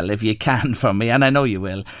nutshell, if you can for me, and I know you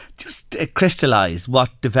will, just crystallise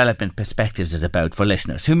what Development Perspectives is about for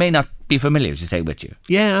listeners who may not be familiar, as you say, with you.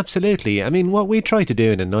 Yeah, absolutely. I mean, what we try to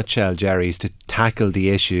do in a nutshell, Jerry, is to tackle the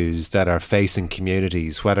issues that are facing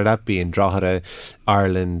communities, whether that be in Drogheda,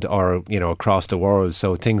 Ireland, or across the world.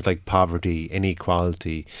 So things like poverty,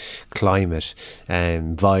 inequality, climate,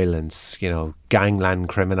 violence, gangland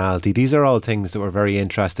criminality. These are all things that we're very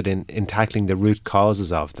interested in tackling the root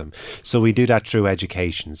causes of them. So we do that through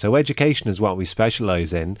education. So education is what we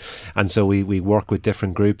specialise in, and so we work with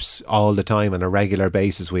different groups all the time on a regular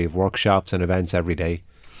basis. We have workshops and events every day.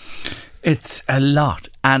 It's a lot,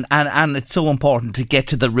 and it's so important to get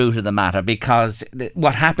to the root of the matter, because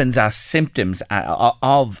what happens are symptoms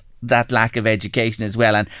of that lack of education as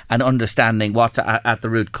well, and understanding what's at the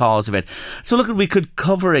root cause of it. So look, we could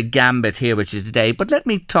cover a gambit here, which is today, but let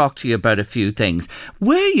me talk to you about a few things.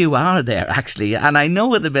 Where you are there, actually, and I know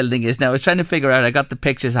where the building is now, I was trying to figure out, I got the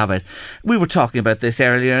pictures of it. We were talking about this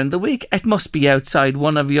earlier in the week. It must be outside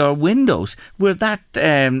one of your windows, where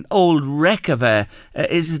that old wreck of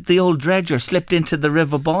is the old dredger slipped into the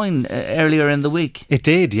River Boyne earlier in the week. It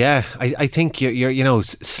did, yeah. I think you're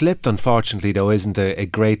slipped, unfortunately, though, isn't a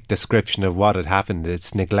great description of what had happened.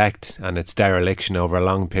 It's neglect and it's dereliction over a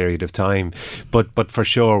long period of time, but for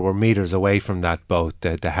sure we're metres away from that boat,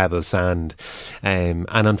 the Hebble Sand, and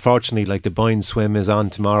unfortunately, like, the Boyne swim is on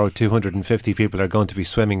tomorrow. 250 people are going to be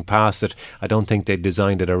swimming past it. I don't think they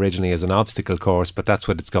designed it originally as an obstacle course, but that's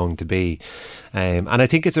what it's going to be, and I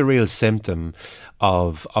think it's a real symptom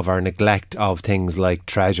of our neglect of things like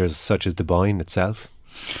treasures such as the Boyne itself.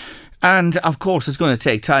 And of course it's going to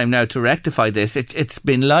take time now to rectify this. It's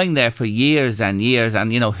been lying there for years and years,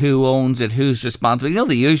 and who owns it, who's responsible,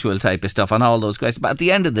 the usual type of stuff on all those questions. But at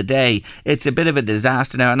the end of the day, it's a bit of a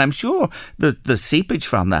disaster now, and I'm sure the seepage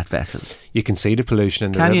from that vessel. You can see the pollution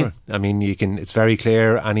in the river. I mean, it's very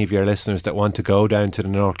clear. Any of your listeners that want to go down to the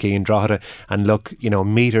North Quay in Drogheda and look,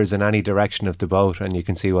 metres in any direction of the boat, and you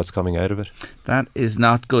can see what's coming out of it. That is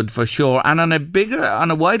not good for sure. And on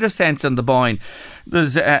a wider sense on the Boyne,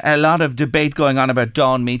 there's a lot of debate going on about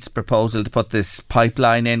Dawn Meat's proposal to put this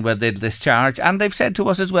pipeline in where they'll discharge, and they've said to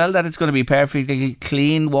us as well that it's going to be perfectly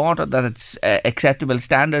clean water, that it's acceptable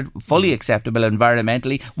standard, fully acceptable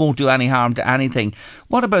environmentally, won't do any harm to anything.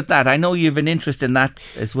 What about that? I know you've an interest in that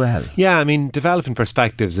as well. Yeah, I mean, Developing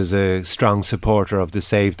Perspectives is a strong supporter of the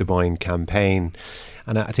Save the Boyne campaign.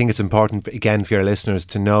 And I think it's important, again, for your listeners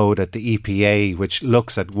to know that the EPA, which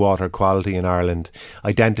looks at water quality in Ireland,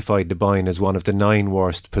 identified the Boyne as one of the 9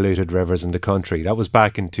 worst polluted rivers in the country. That was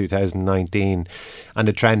back in 2019, and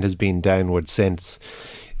the trend has been downward since.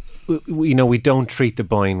 We don't treat the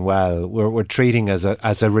Boyne well. We're treating as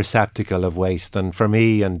a receptacle of waste, and for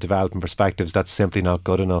me and Developing Perspectives, that's simply not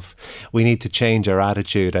good enough. We need to change our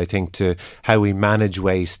attitude, I think, to how we manage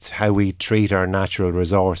waste, how we treat our natural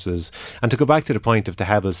resources. And to go back to the point of the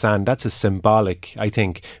Hebble Sand, that's a symbolic, I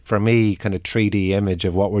think, for me, kind of 3D image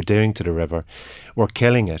of what we're doing to the river. We're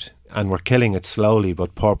killing it. And we're killing it slowly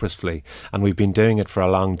but purposefully, and we've been doing it for a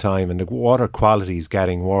long time, and the water quality is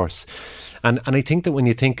getting worse. And I think that when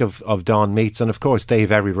you think of Dawn Meats, and of course they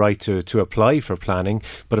have every right to apply for planning,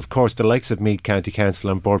 but of course the likes of Meath County Council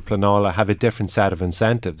and Bord Pleanála have a different set of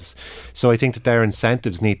incentives. So I think that their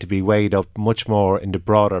incentives need to be weighed up much more in the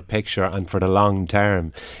broader picture and for the long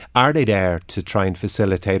term. Are they there to try and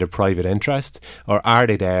facilitate a private interest, or are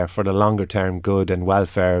they there for the longer term good and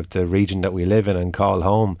welfare of the region that we live in and call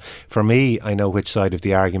home? For me, I know which side of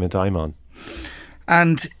the argument I'm on.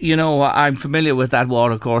 And, I'm familiar with that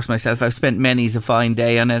water course myself. I've spent many's a fine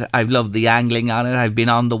day on it. I've loved the angling on it. I've been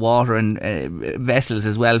on the water and vessels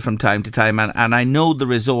as well from time to time. And I know the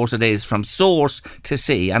resource it is from source to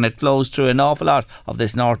sea. And it flows through an awful lot of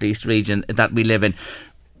this northeast region that we live in.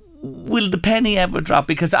 Will the penny ever drop?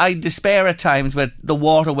 Because I despair at times with the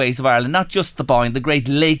waterways of Ireland, not just the Boyne, the great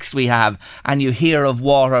lakes we have, and you hear of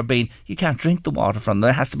water being, you can't drink the water from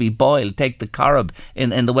them, it has to be boiled. Take the Corrib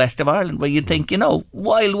in the west of Ireland, where you think,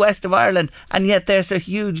 wild west of Ireland, and yet there's a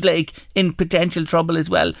huge lake in potential trouble as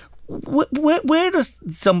well. Where does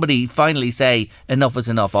somebody finally say enough is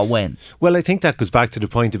enough, or when? Well, I think that goes back to the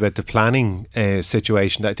point about the planning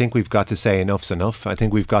situation. I think we've got to say enough's enough. I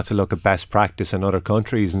think we've got to look at best practice in other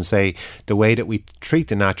countries and say the way that we treat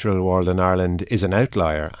the natural world in Ireland is an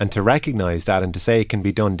outlier, and to recognise that and to say it can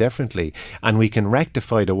be done differently, and we can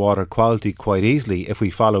rectify the water quality quite easily if we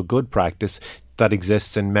follow good practice that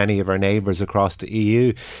exists in many of our neighbours across the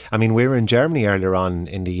EU. I mean, we were in Germany earlier on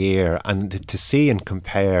in the year, and to see and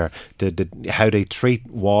compare how they treat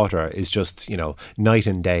water is just, night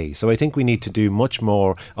and day. So I think we need to do much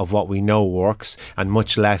more of what we know works and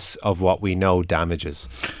much less of what we know damages.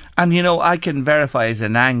 And I can verify as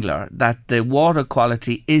an angler that the water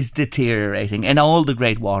quality is deteriorating in all the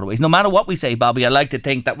great waterways. No matter what we say, Bobby, I like to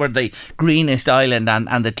think that we're the greenest island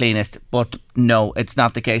and the cleanest, but no, it's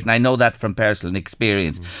not the case. And I know that from personal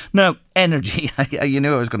experience. Now, energy, you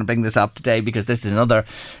knew I was going to bring this up today because this is another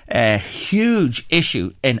huge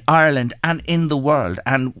issue in Ireland and in the world.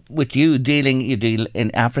 And with you deal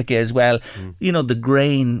in Africa as well. You know, the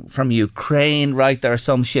grain from Ukraine, right? There are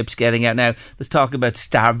some ships getting out now. There's talk about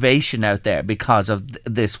starvation out there because of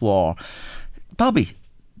this war. Bobby,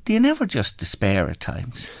 do you never just despair at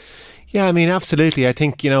times? Yeah, I mean, absolutely. I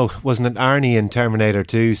think, wasn't it Arnie in Terminator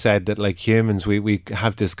 2 said that, like, humans, we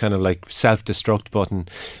have this kind of, like, self-destruct button.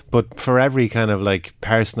 But for every kind of, like,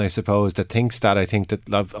 person, I suppose, that thinks that, I think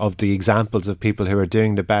that of the examples of people who are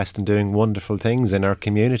doing the best and doing wonderful things in our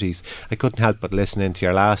communities, I couldn't help but listen into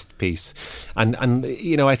your last piece. And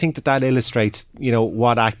I think that illustrates,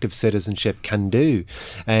 what active citizenship can do.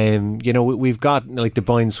 We've got, like, the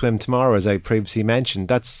Boyne Swim Tomorrow, as I previously mentioned.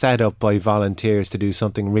 That's set up by volunteers to do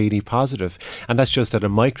something really positive. And that's just at a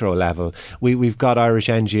micro level. We've got Irish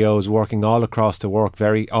NGOs working all across the world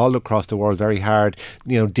very hard,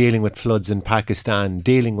 dealing with floods in Pakistan,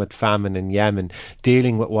 dealing with famine in Yemen,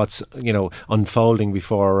 dealing with what's, unfolding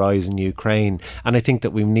before our eyes in Ukraine. And I think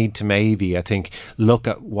that we need to look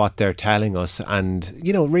at what they're telling us and,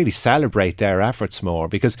 really celebrate their efforts more,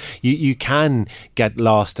 because you can get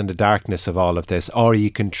lost in the darkness of all of this, or you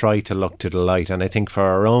can try to look to the light. And I think for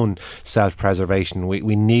our own self-preservation,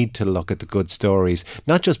 we need to look at the good stories,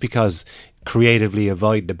 not just because creatively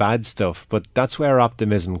avoid the bad stuff, but that's where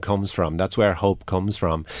optimism comes from, that's where hope comes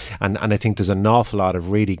from. And I think there's an awful lot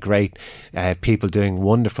of really great people doing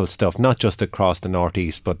wonderful stuff, not just across the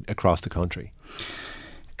northeast but across the country.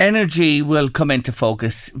 Energy will come into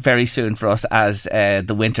focus very soon for us as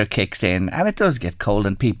the winter kicks in, and it does get cold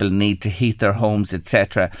and people need to heat their homes,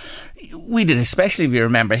 etc. We did, especially if you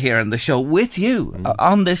remember, here on the show with you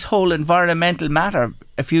on this whole environmental matter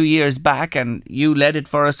a few years back, and you led it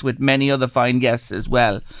for us with many other fine guests as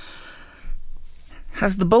well.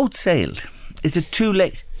 Has the boat sailed? Is it too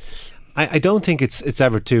late? I don't think it's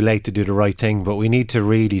ever too late to do the right thing, but we need to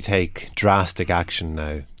really take drastic action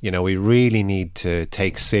now. We really need to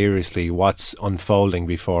take seriously what's unfolding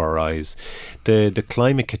before our eyes. The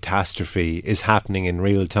climate catastrophe is happening in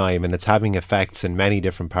real time, and it's having effects in many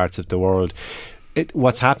different parts of the world.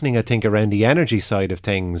 What's happening, I think, around the energy side of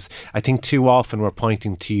things, I think too often we're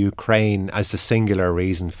pointing to Ukraine as the singular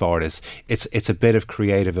reason for this. It's a bit of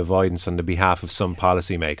creative avoidance on the behalf of some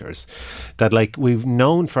policymakers. That, like, we've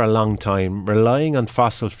known for a long time, relying on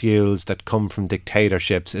fossil fuels that come from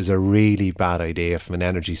dictatorships is a really bad idea from an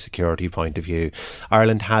energy security point of view.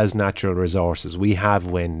 Ireland has natural resources. We have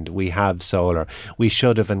wind, we have solar. We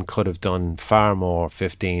should have and could have done far more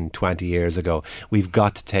 15, 20 years ago. We've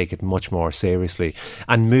got to take it much more seriously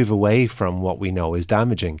and move away from what we know is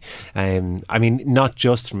damaging. Not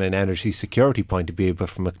just from an energy security point of view, but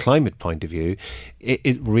from a climate point of view,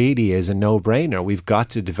 it really is a no-brainer. We've got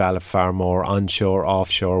to develop far more onshore,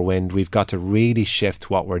 offshore wind. We've got to really shift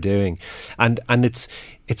what we're doing. And it's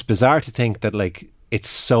bizarre to think that, like, it's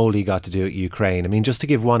solely got to do with Ukraine. I mean, just to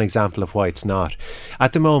give one example of why it's not.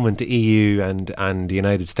 At the moment, the EU and the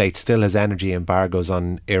United States still has energy embargoes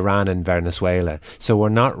on Iran and Venezuela. So we're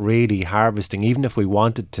not really harvesting, even if we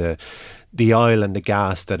wanted to, the oil and the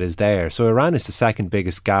gas that is there. So Iran is the second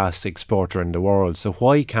biggest gas exporter in the world. So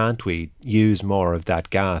why can't we use more of that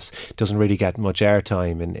gas? It doesn't really get much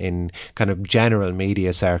airtime in kind of general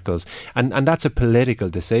media circles. And that's a political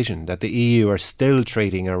decision, that the EU are still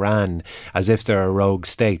treating Iran as if they're a rogue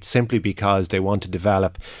state simply because they want to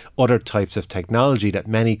develop other types of technology that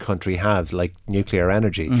many countries have, like nuclear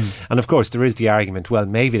energy. And of course, there is the argument, well,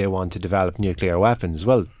 maybe they want to develop nuclear weapons.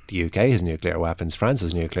 Well, the UK has nuclear weapons, France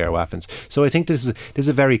has nuclear weapons. So I think this is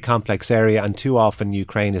a very complex area, and too often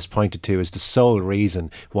Ukraine is pointed to as the sole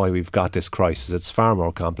reason why we've got this crisis. It's far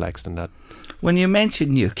more complex than that. When you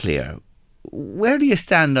mention nuclear, where do you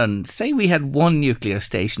stand on, say we had one nuclear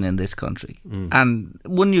station in this country, and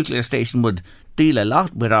one nuclear station would deal a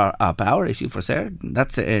lot with our power issue for certain.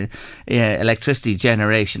 That's electricity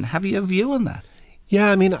generation. Have you a view on that? Yeah,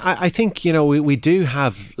 I mean, I think, we do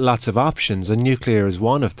have lots of options, and nuclear is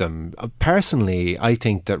one of them. Personally, I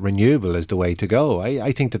think that renewable is the way to go.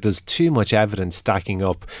 I think that there's too much evidence stacking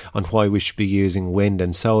up on why we should be using wind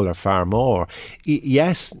and solar far more.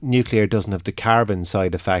 Yes, nuclear doesn't have the carbon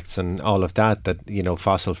side effects and all of that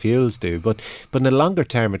fossil fuels do, but in the longer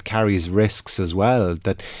term it carries risks as well,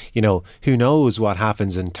 that, who knows what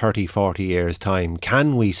happens in 30, 40 years' time.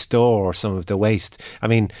 Can we store some of the waste? I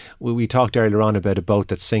mean, we talked earlier on about a boat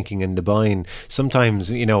that's sinking in the Boyne.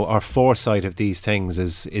 Sometimes, our foresight of these things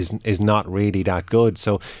is not really that good.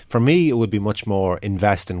 So for me, it would be much more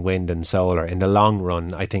invest in wind and solar. In the long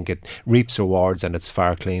run, I think it reaps rewards and it's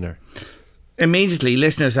far cleaner. Immediately,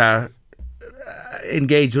 listeners are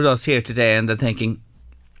engaged with us here today and they're thinking,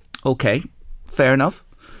 okay, fair enough,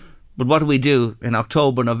 but what do we do in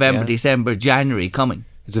October, November, December, January coming?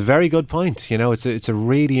 It's a very good point. You know, it's a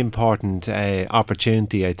really important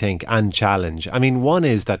opportunity, I think, and challenge. I mean, one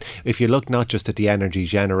is that if you look not just at the energy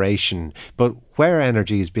generation, but where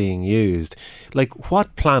energy is being used, like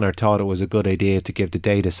what planner thought it was a good idea to give the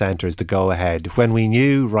data centres the go-ahead when we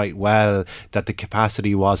knew right well that the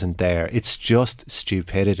capacity wasn't there? It's just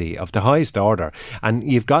stupidity of the highest order. And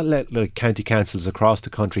you've got like county councils across the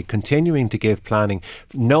country continuing to give planning,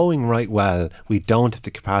 knowing right well we don't have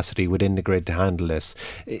the capacity within the grid to handle this.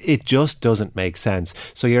 It just doesn't make sense.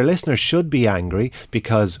 So your listeners should be angry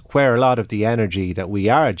because where a lot of the energy that we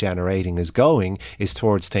are generating is going is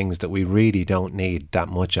towards things that we really don't need that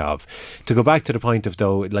much of. To go back to the point of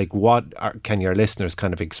though, like can your listeners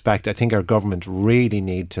kind of expect? I think our government really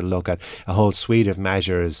need to look at a whole suite of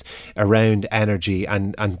measures around energy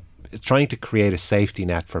and trying to create a safety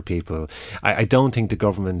net for people. I don't think the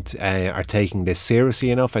government are taking this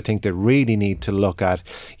seriously enough. I think they really need to look at,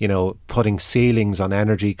 you know, putting ceilings on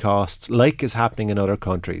energy costs like is happening in other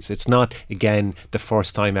countries. It's not, again, the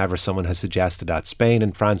first time ever someone has suggested that. Spain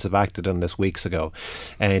and France have acted on this weeks ago.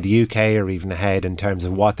 The UK are even ahead in terms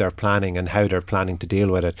of what they're planning and how they're planning to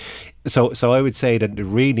deal with it. So I would say that they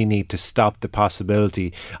really need to stop the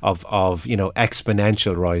possibility of you know,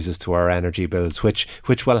 exponential rises to our energy bills, which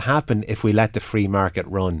will happen if we let the free market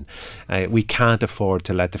run. We can't afford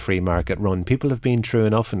to let the free market run. People have been through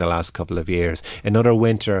enough in the last couple of years. Another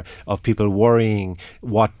winter of people worrying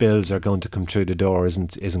what bills are going to come through the door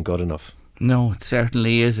isn't good enough. No, it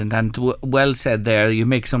certainly isn't. And well said there. You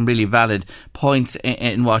make some really valid points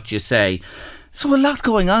in what you say. So a lot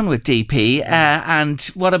going on with DP, and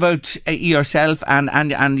what about yourself and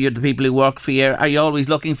the people who work for you? Are you always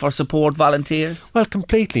looking for support volunteers? Well,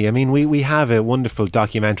 completely. I mean, we have a wonderful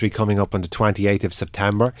documentary coming up on the 28th of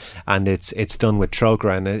September, and it's done with Troker,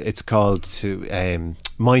 and it's called to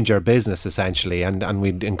Mind Your Business, essentially, and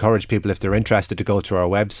we'd encourage people, if they're interested, to go to our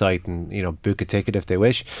website and, you know, book a ticket if they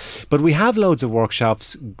wish. But we have loads of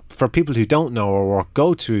workshops for people who don't know our work.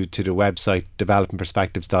 Go to the website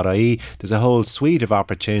developingperspectives.ie. There's a whole suite of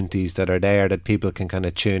opportunities that are there that people can kind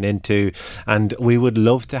of tune into, and we would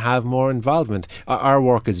love to have more involvement. Our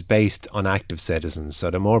work is based on active citizens,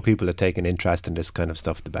 so the more people that take an interest in this kind of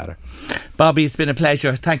stuff, the better. Bobby, it's been a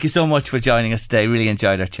pleasure. Thank you so much for joining us today. Really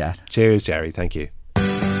enjoyed our chat. Cheers, Jerry. Thank you.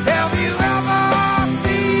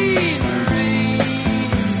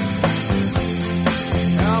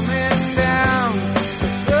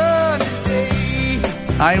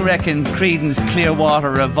 I reckon Creedence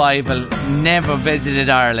Clearwater Revival never visited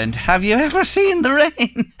Ireland. Have you ever seen the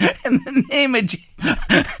rain? In the name of Jesus.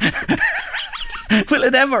 Will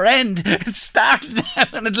it ever end? It started now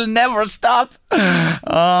and it'll never stop.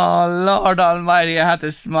 Oh, Lord Almighty, I had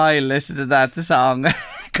to smile. Listen to that song.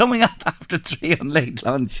 Coming up after 3 on Late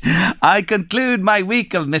Lunch, I conclude my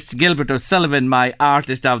week of Mr. Gilbert O'Sullivan, my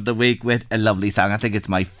Artist of the Week, with a lovely song. I think it's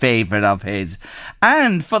my favourite of his.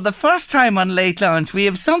 And for the first time on Late Lunch, we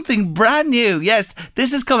have something brand new. Yes,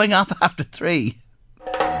 this is coming up after 3.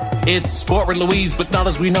 It's Sport with Louise, but not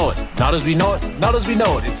as we know it. Not as we know it, not as we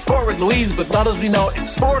know it. It's Sport with Louise, but not as we know it.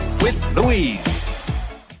 It's Sport with Louise.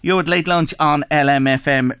 You're at Late Lunch on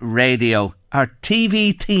LMFM Radio. Our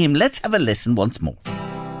TV theme. Let's have a listen once more.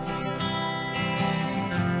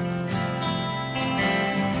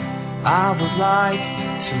 I would like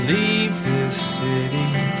to leave this city.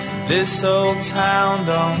 This old town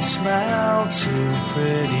don't smell too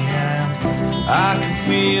pretty, and I can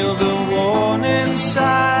feel the warning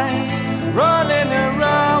signs running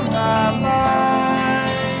around my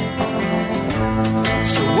mind.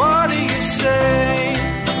 So what do you say?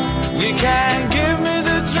 You can't give me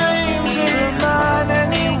the dreams that are mine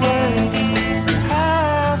anyway.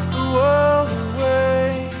 Half the world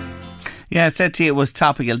away. Yeah, I said to you it was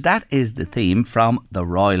topical. That is the theme from The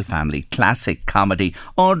Royal Family, classic comedy.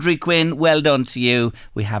 Audrey Quinn, well done to you.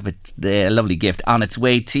 We have the lovely gift on its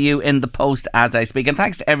way to you in the post as I speak. And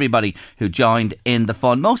thanks to everybody who joined in the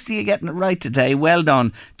fun. Most of you getting it right today. Well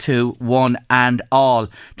done to one and all.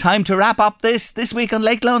 Time to wrap up this week on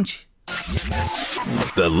Late Lunch.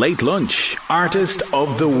 The Late Lunch Artist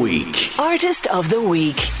of the Week. Artist of the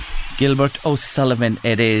Week. Gilbert O'Sullivan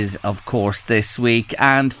it is, of course, this week.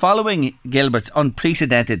 And following Gilbert's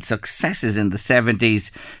unprecedented successes in the 70s,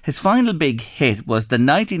 his final big hit was the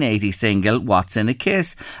 1980 single What's in a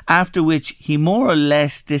Kiss, after which he more or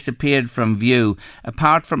less disappeared from view,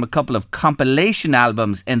 apart from a couple of compilation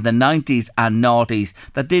albums in the 90s and noughties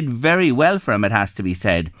that did very well for him, it has to be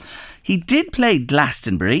said. He did play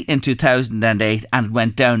Glastonbury in 2008 and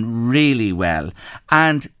went down really well.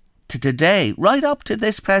 And to today, right up to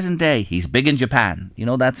this present day. He's big in Japan. You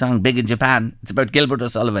know that song, Big in Japan? It's about Gilbert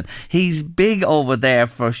O'Sullivan. He's big over there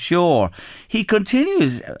for sure. He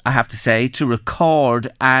continues, I have to say, to record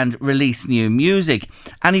and release new music.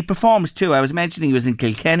 And he performs too. I was mentioning he was in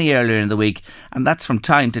Kilkenny earlier in the week, and that's from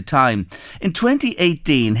time to time. In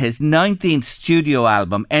 2018, his 19th studio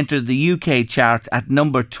album entered the UK charts at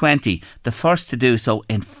number 20, the first to do so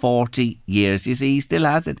in 40 years. You see, he still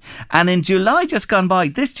has it. And in July just gone by,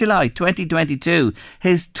 this July 2022,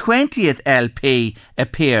 his 20th LP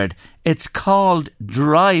appeared. It's called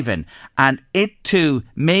Driving, and it too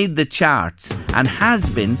made the charts and has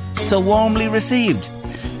been so warmly received.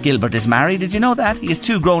 Gilbert is married, did you know that? He has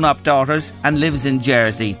 2 grown-up daughters and lives in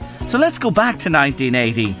Jersey. So let's go back to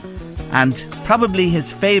 1980 and probably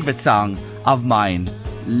his favourite song of mine.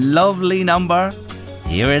 Lovely number.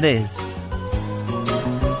 Here it is.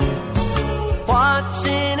 What's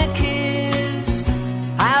in a kiss?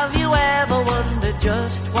 Have you ever wondered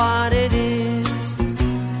just what it is?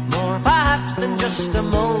 More perhaps than just a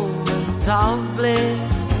moment of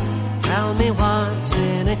bliss. Tell me what's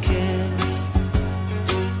in a kiss?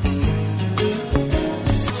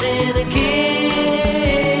 What's in a kiss?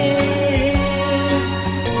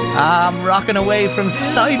 I'm rocking away from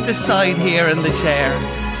side to side here in the chair.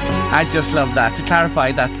 I just love that. To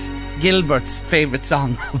clarify, that's Gilbert's favourite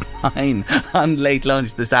song of mine on Late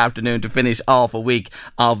Lunch this afternoon to finish off a week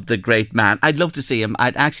of the great man. I'd love to see him.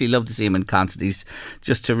 I'd actually love to see him in concert. He's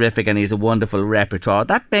just terrific and he's a wonderful repertoire.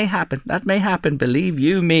 That may happen. That may happen, believe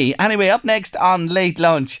you me. Anyway, up next on Late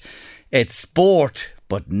Lunch, it's sport,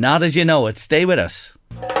 but not as you know it. Stay with us.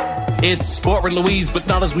 It's Sport with Louise, but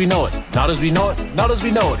not as we know it. Not as we know it, not as we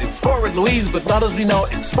know it. It's Sport with Louise, but not as we know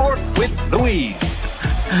it. It's Sport with Louise.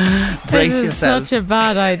 Brace yourselves. Such a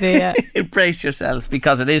bad idea. Brace yourselves,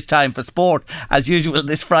 because it is time for sport as usual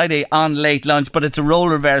this Friday on Late Lunch, but it's a role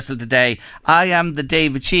reversal today. I am the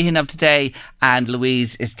David Sheehan of today and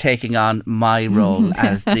Louise is taking on my role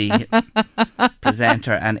as the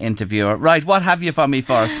presenter and interviewer. Right, what have you for me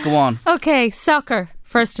first? Go on. Okay, soccer.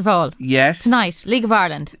 First of all, yes. Tonight, League of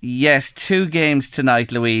Ireland. Yes, 2 games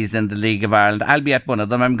tonight, Louise, in the League of Ireland. I'll be at one of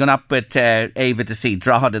them. I'm going up with Ava to see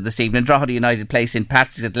Drogheda this evening. Drogheda United play St.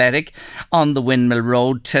 Patrick's Athletic on the Windmill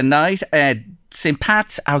Road tonight. St.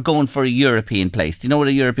 Pat's are going for a European place. Do you know what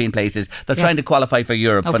a European place is? They're trying to qualify for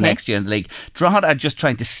Europe for next year in the league. Drogheda are just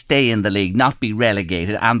trying to stay in the league, not be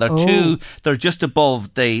relegated. And they're just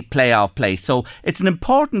above the playoff place. So it's an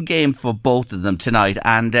important game for both of them tonight.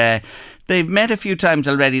 And they've met a few times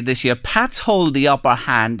already this year. Pats hold the upper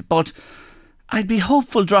hand, but I'd be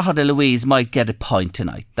hopeful Drogheda, Louise, might get a point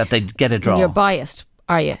tonight, that they'd get a draw. You're biased,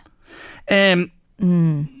 are you?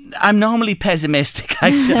 I'm normally pessimistic.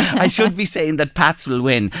 I should be saying that Pats will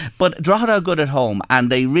win, but Drogheda are good at home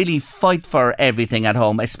and they really fight for everything at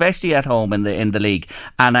home, especially at home in the league.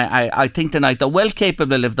 And I think tonight they're well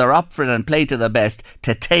capable, if they're up for it and play to their best,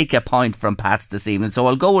 to take a point from Pats this evening. So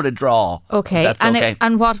I'll go with a draw. Okay. That's okay.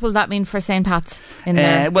 And what will that mean for St. Pat's in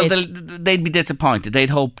well, they'd be disappointed. They'd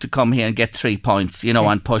hope to come here and get 3 points,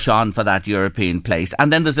 and push on for that European place.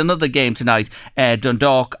 And then there's another game tonight.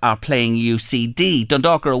 Dundalk are playing UCD.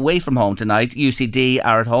 Dundalk are away from home tonight. UCD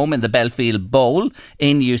are at home in the Belfield Bowl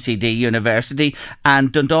in UCD University,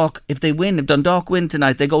 and Dundalk, if Dundalk win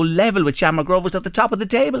tonight, they go level with Shamrock Rovers at the top of the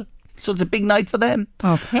table. So it's a big night for them.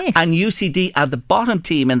 Okay. And UCD are the bottom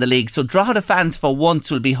team in the league, so Drogheda fans for once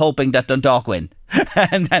will be hoping that Dundalk win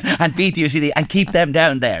and beat UCD and keep them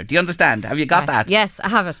down there. Do you understand? Have you got that? Yes, I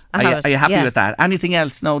have it. Are you happy with that? Anything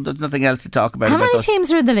else? No, there's nothing else to talk about. How many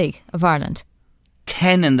teams are in the League of Ireland?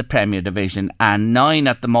 10 in the Premier Division and 9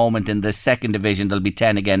 at the moment in the second division. There'll be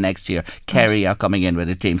 10 again next year. Kerry are coming in with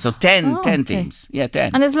a team. So 10 teams. Yeah,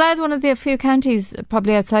 10. And is Louth one of the few counties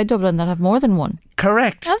probably outside Dublin that have more than one?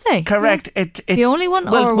 Correct. Have they? Correct. Yeah. It's the only one?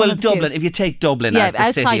 Or one of Dublin. few? If you take Dublin as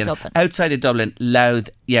the city. Dublin. Outside of Dublin, Louth,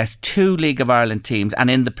 yes, 2 League of Ireland teams, and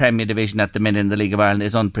in the Premier Division at the minute in the League of Ireland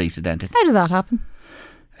is unprecedented. How did that happen?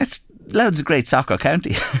 Louth's a great soccer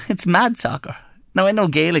county. It's mad soccer. Now, I know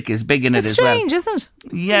Gaelic is big in it as well. It's strange, isn't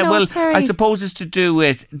it? Yeah, I suppose it's to do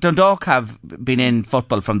with Dundalk have been in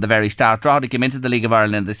football from the very start. Drogheda came into the League of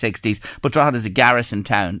Ireland in the 60s, but Drogheda is a garrison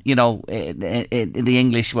town. The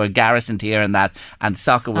English were garrisoned here and that, and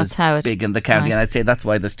soccer was big in the county, and I'd say that's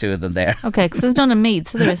why there's 2 of them there. Okay, because there's none in Meath,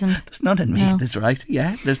 so there isn't. There's none in Meath, that's right.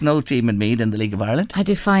 Yeah, there's no team in Meath in the League of Ireland. I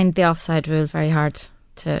do find the offside rule very hard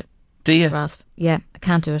to grasp. Yeah, I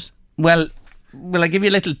can't do it. Well, I give you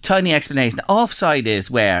a little tiny explanation. Offside is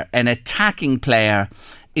where an attacking player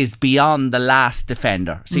is beyond the last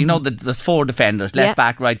defender. So you know that there's 4 defenders, left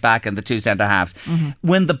back, right back, and the 2 centre halves.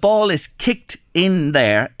 When the ball is kicked in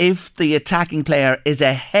there, if the attacking player is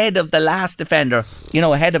ahead of the last defender,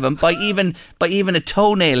 ahead of him by even a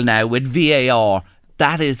toenail now with VAR,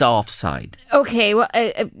 that is offside. Okay, well,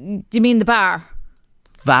 you mean the bar?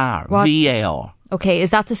 VAR, what? VAR. Okay, is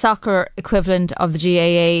that the soccer equivalent of the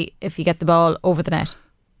GAA if you get the ball over the net?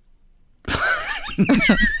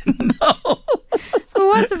 No.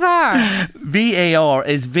 What's the VAR? VAR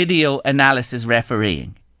is video analysis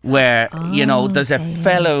refereeing, where there's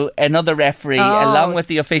another referee along with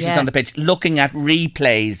the officials on the pitch looking at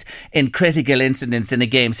replays in critical incidents in a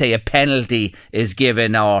game. Say a penalty is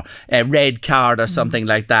given or a red card or something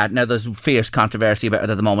like that. Now there's fierce controversy about it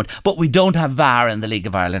at the moment, but we don't have VAR in the League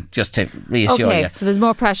of Ireland, just to reassure you. Okay, so there's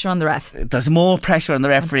more pressure on the ref. There's more pressure on the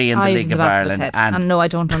referee in the League of Ireland. And no, I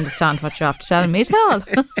don't understand what you're after telling me at all.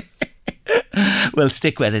 Well,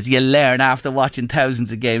 stick with it. You'll learn after watching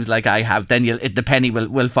thousands of games like I have. Then the penny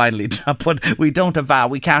will finally drop. But we don't have VAR.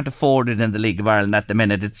 We can't afford it in the League of Ireland at the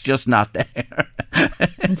minute. It's just not there.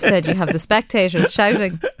 Instead, you have the spectators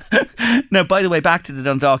shouting. Now, by the way, back to the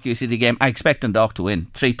Dundalk UCD game. I expect Dundalk to win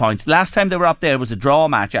 3 points. Last time they were up there was a draw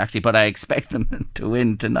match, actually, but I expect them to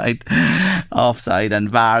win tonight. Offside and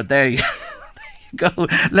VAR. There you go.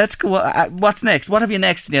 Let's go. What's next? What have you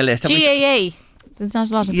next in your list? GAA. There's not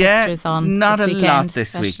a lot of fixtures on not this weekend. Not a lot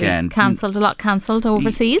this weekend. A lot cancelled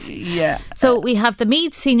overseas. Yeah. So we have the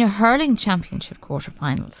Meath Senior Hurling Championship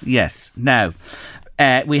quarterfinals. Yes. Now,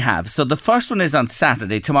 we have. So the first one is on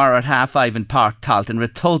Saturday, tomorrow at 5:30 in Park Talton.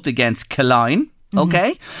 Ratoath against Killeen.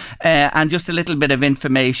 Okay, and just a little bit of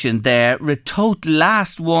information there. Ratoath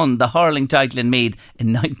last won the hurling title in Meath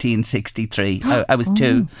in 1963. I was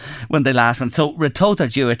 2 when they last won. So Ratoath are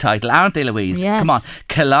due a title, aren't they, Louise? Yes. Come on.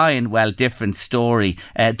 Killeen, well, different story.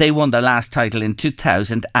 They won their last title in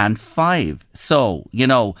 2005. So,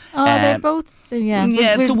 they're both,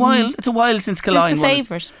 it's a while. It's a while since Killeen won. Who's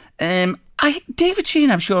the favourite? David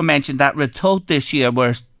Sheehan, I'm sure, mentioned that Ratoath this year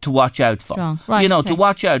were to watch out for. Strong. Right, to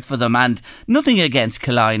watch out for them, and nothing against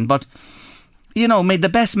Killeen, but may the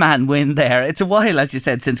best man win there. It's a while, as you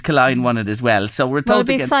said, since Killeen won it as well. So Ratoath it'll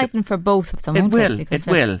be exciting for both of them. It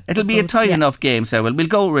will. It'll be a tight enough game. So we'll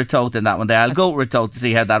go Ratoath in that one there. I'll go Ratoath to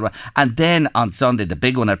see how that one. And then on Sunday, the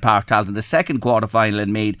big one at Park Talton, the second quarter final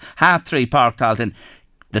in Meath, 3:30 Park Talton.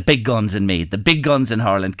 The big guns in Meath, the big guns in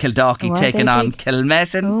hurling. Kildalkey taking on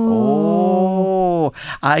Kilmessan. Oh,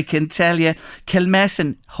 I can tell you,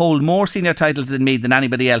 Kilmessan hold more senior titles than Meath than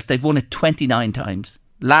anybody else. They've won it 29 times.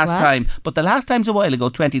 Last time, but the last time's a while ago,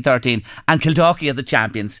 2013. And Kildalkey are the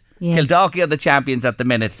champions. Yeah. Kildalkey are the champions at the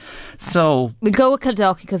minute. So we'll go with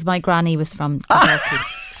Kildalkey because my granny was from Kildalkey.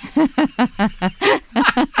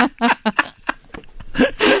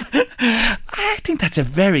 I think that's a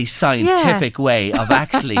very scientific way of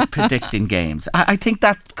actually predicting games. I think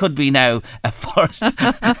that could be now a first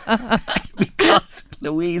because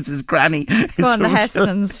Louise's granny is go on the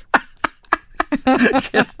Hessons.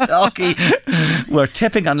 Kildalkey, we're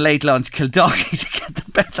tipping on late lunch Kildalkey to get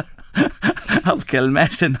the better of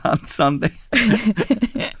Kilmessan on Sunday.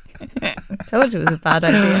 Told you it was a bad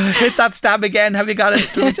idea. Hit that stab again. Have you got it?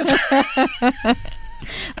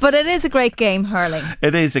 But it is a great game, hurling.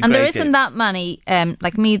 It is a great game. And there isn't that many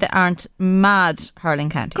like me that aren't mad hurling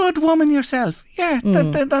county. Good woman yourself. Yeah,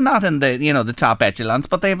 they're not in the the top echelons,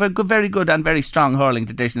 but they have a very good and very strong hurling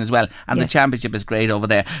tradition as well. And the championship is great over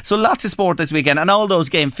there. So lots of sport this weekend, and all those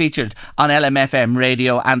games featured on LMFM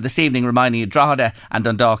radio. And this evening, reminding you, Drogheda and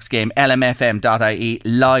Dundalk's game, lmfm.ie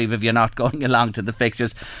live if you're not going along to the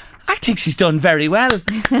fixtures. I think she's done very well.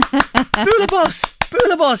 Boolabus.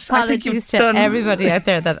 Apologies to everybody out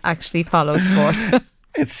there that actually follows sport.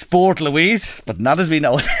 It's sport, Louise, but not as we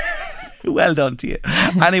know it. Well done to you.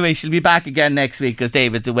 Anyway, she'll be back again next week because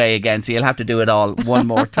David's away again, so you'll have to do it all one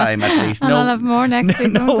more time at least. And I'll have more next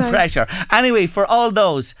week. No pressure. Anyway, for all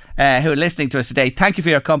those who are listening to us today, thank you for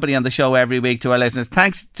your company on the show every week. To our listeners,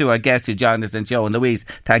 thanks to our guests who joined us in the show, and Louise,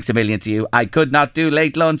 thanks a million to you. I could not do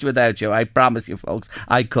late lunch without you. I promise you, folks,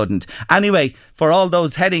 I couldn't. Anyway, for all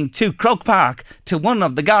those heading to Croke Park to one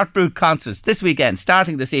of the Garth Brooke concerts this weekend,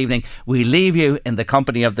 starting this evening, we leave you in the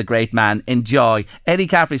company of the great man. Enjoy. Eddie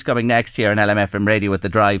Caffrey's coming next here on LMFM Radio with The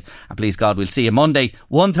Drive, and please God, we'll see you Monday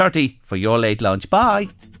 1:30 for your late lunch. Bye.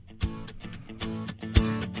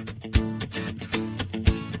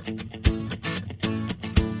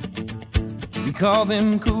 We call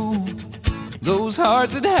them cool, those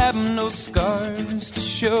hearts that have no scars to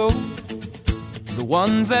show, the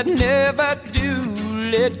ones that never do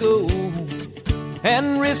let go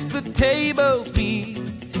and risk the tables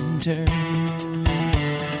being turned.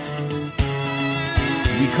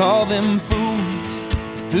 We call them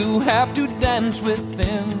fools who have to dance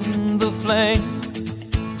within the flame,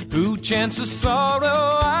 who chance the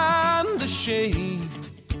sorrow and the shame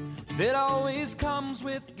that always comes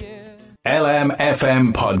with gift.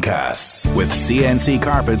 LMFM Podcasts. With CNC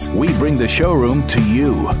Carpets, we bring the showroom to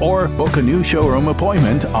you. Or book a new showroom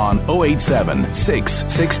appointment on 087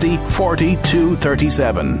 660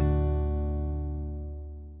 4237.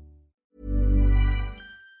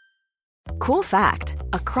 Cool fact,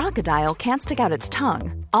 a crocodile can't stick out its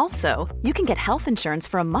tongue. Also, you can get health insurance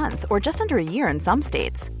for a month or just under a year in some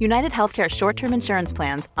states. United Healthcare short-term insurance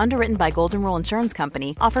plans, underwritten by Golden Rule Insurance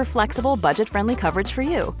Company, offer flexible, budget-friendly coverage for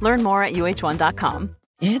you. Learn more at UH1.com.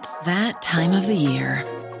 It's that time of the year.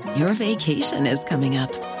 Your vacation is coming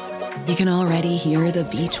up. You can already hear the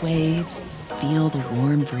beach waves, feel the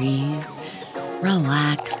warm breeze,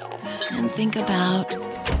 relax, and think about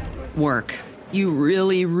work. You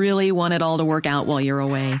really, really want it all to work out while you're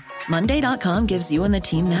away. Monday.com gives you and the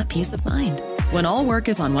team that peace of mind. When all work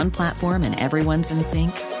is on one platform and everyone's in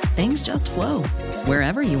sync, things just flow.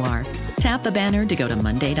 Wherever you are, tap the banner to go to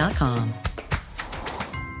Monday.com.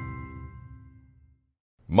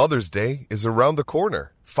 Mother's Day is around the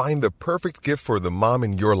corner. Find the perfect gift for the mom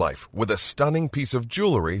in your life with a stunning piece of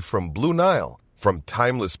jewelry from Blue Nile. From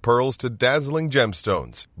timeless pearls to dazzling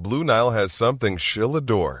gemstones, Blue Nile has something she'll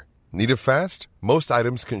adore. Need it fast? Most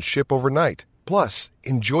items can ship overnight. Plus,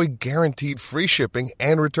 enjoy guaranteed free shipping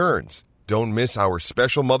and returns. Don't miss our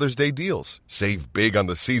special Mother's Day deals. Save big on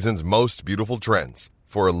the season's most beautiful trends.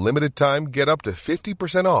 For a limited time, get up to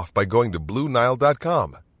 50% off by going to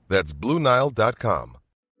BlueNile.com. That's BlueNile.com.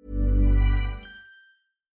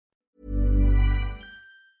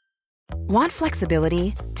 Want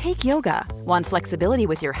flexibility? Take yoga. Want flexibility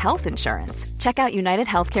with your health insurance? Check out United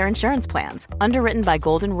Healthcare Insurance Plans. Underwritten by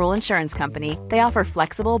Golden Rule Insurance Company, they offer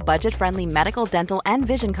flexible, budget-friendly medical, dental, and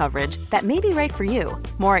vision coverage that may be right for you.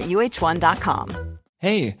 More at UH1.com.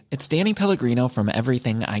 Hey, it's Danny Pellegrino from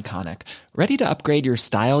Everything Iconic. Ready to upgrade your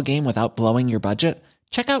style game without blowing your budget?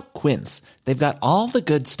 Check out Quince. They've got all the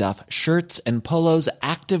good stuff, shirts and polos,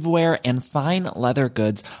 activewear, and fine leather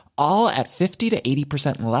goods, all at 50 to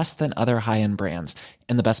 80% less than other high-end brands.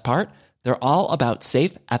 And the best part? They're all about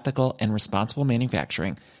safe, ethical, and responsible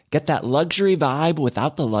manufacturing. Get that luxury vibe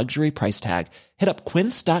without the luxury price tag. Hit up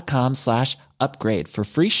quince.com/upgrade for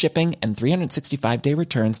free shipping and 365-day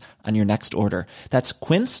returns on your next order. That's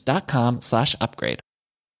quince.com/upgrade.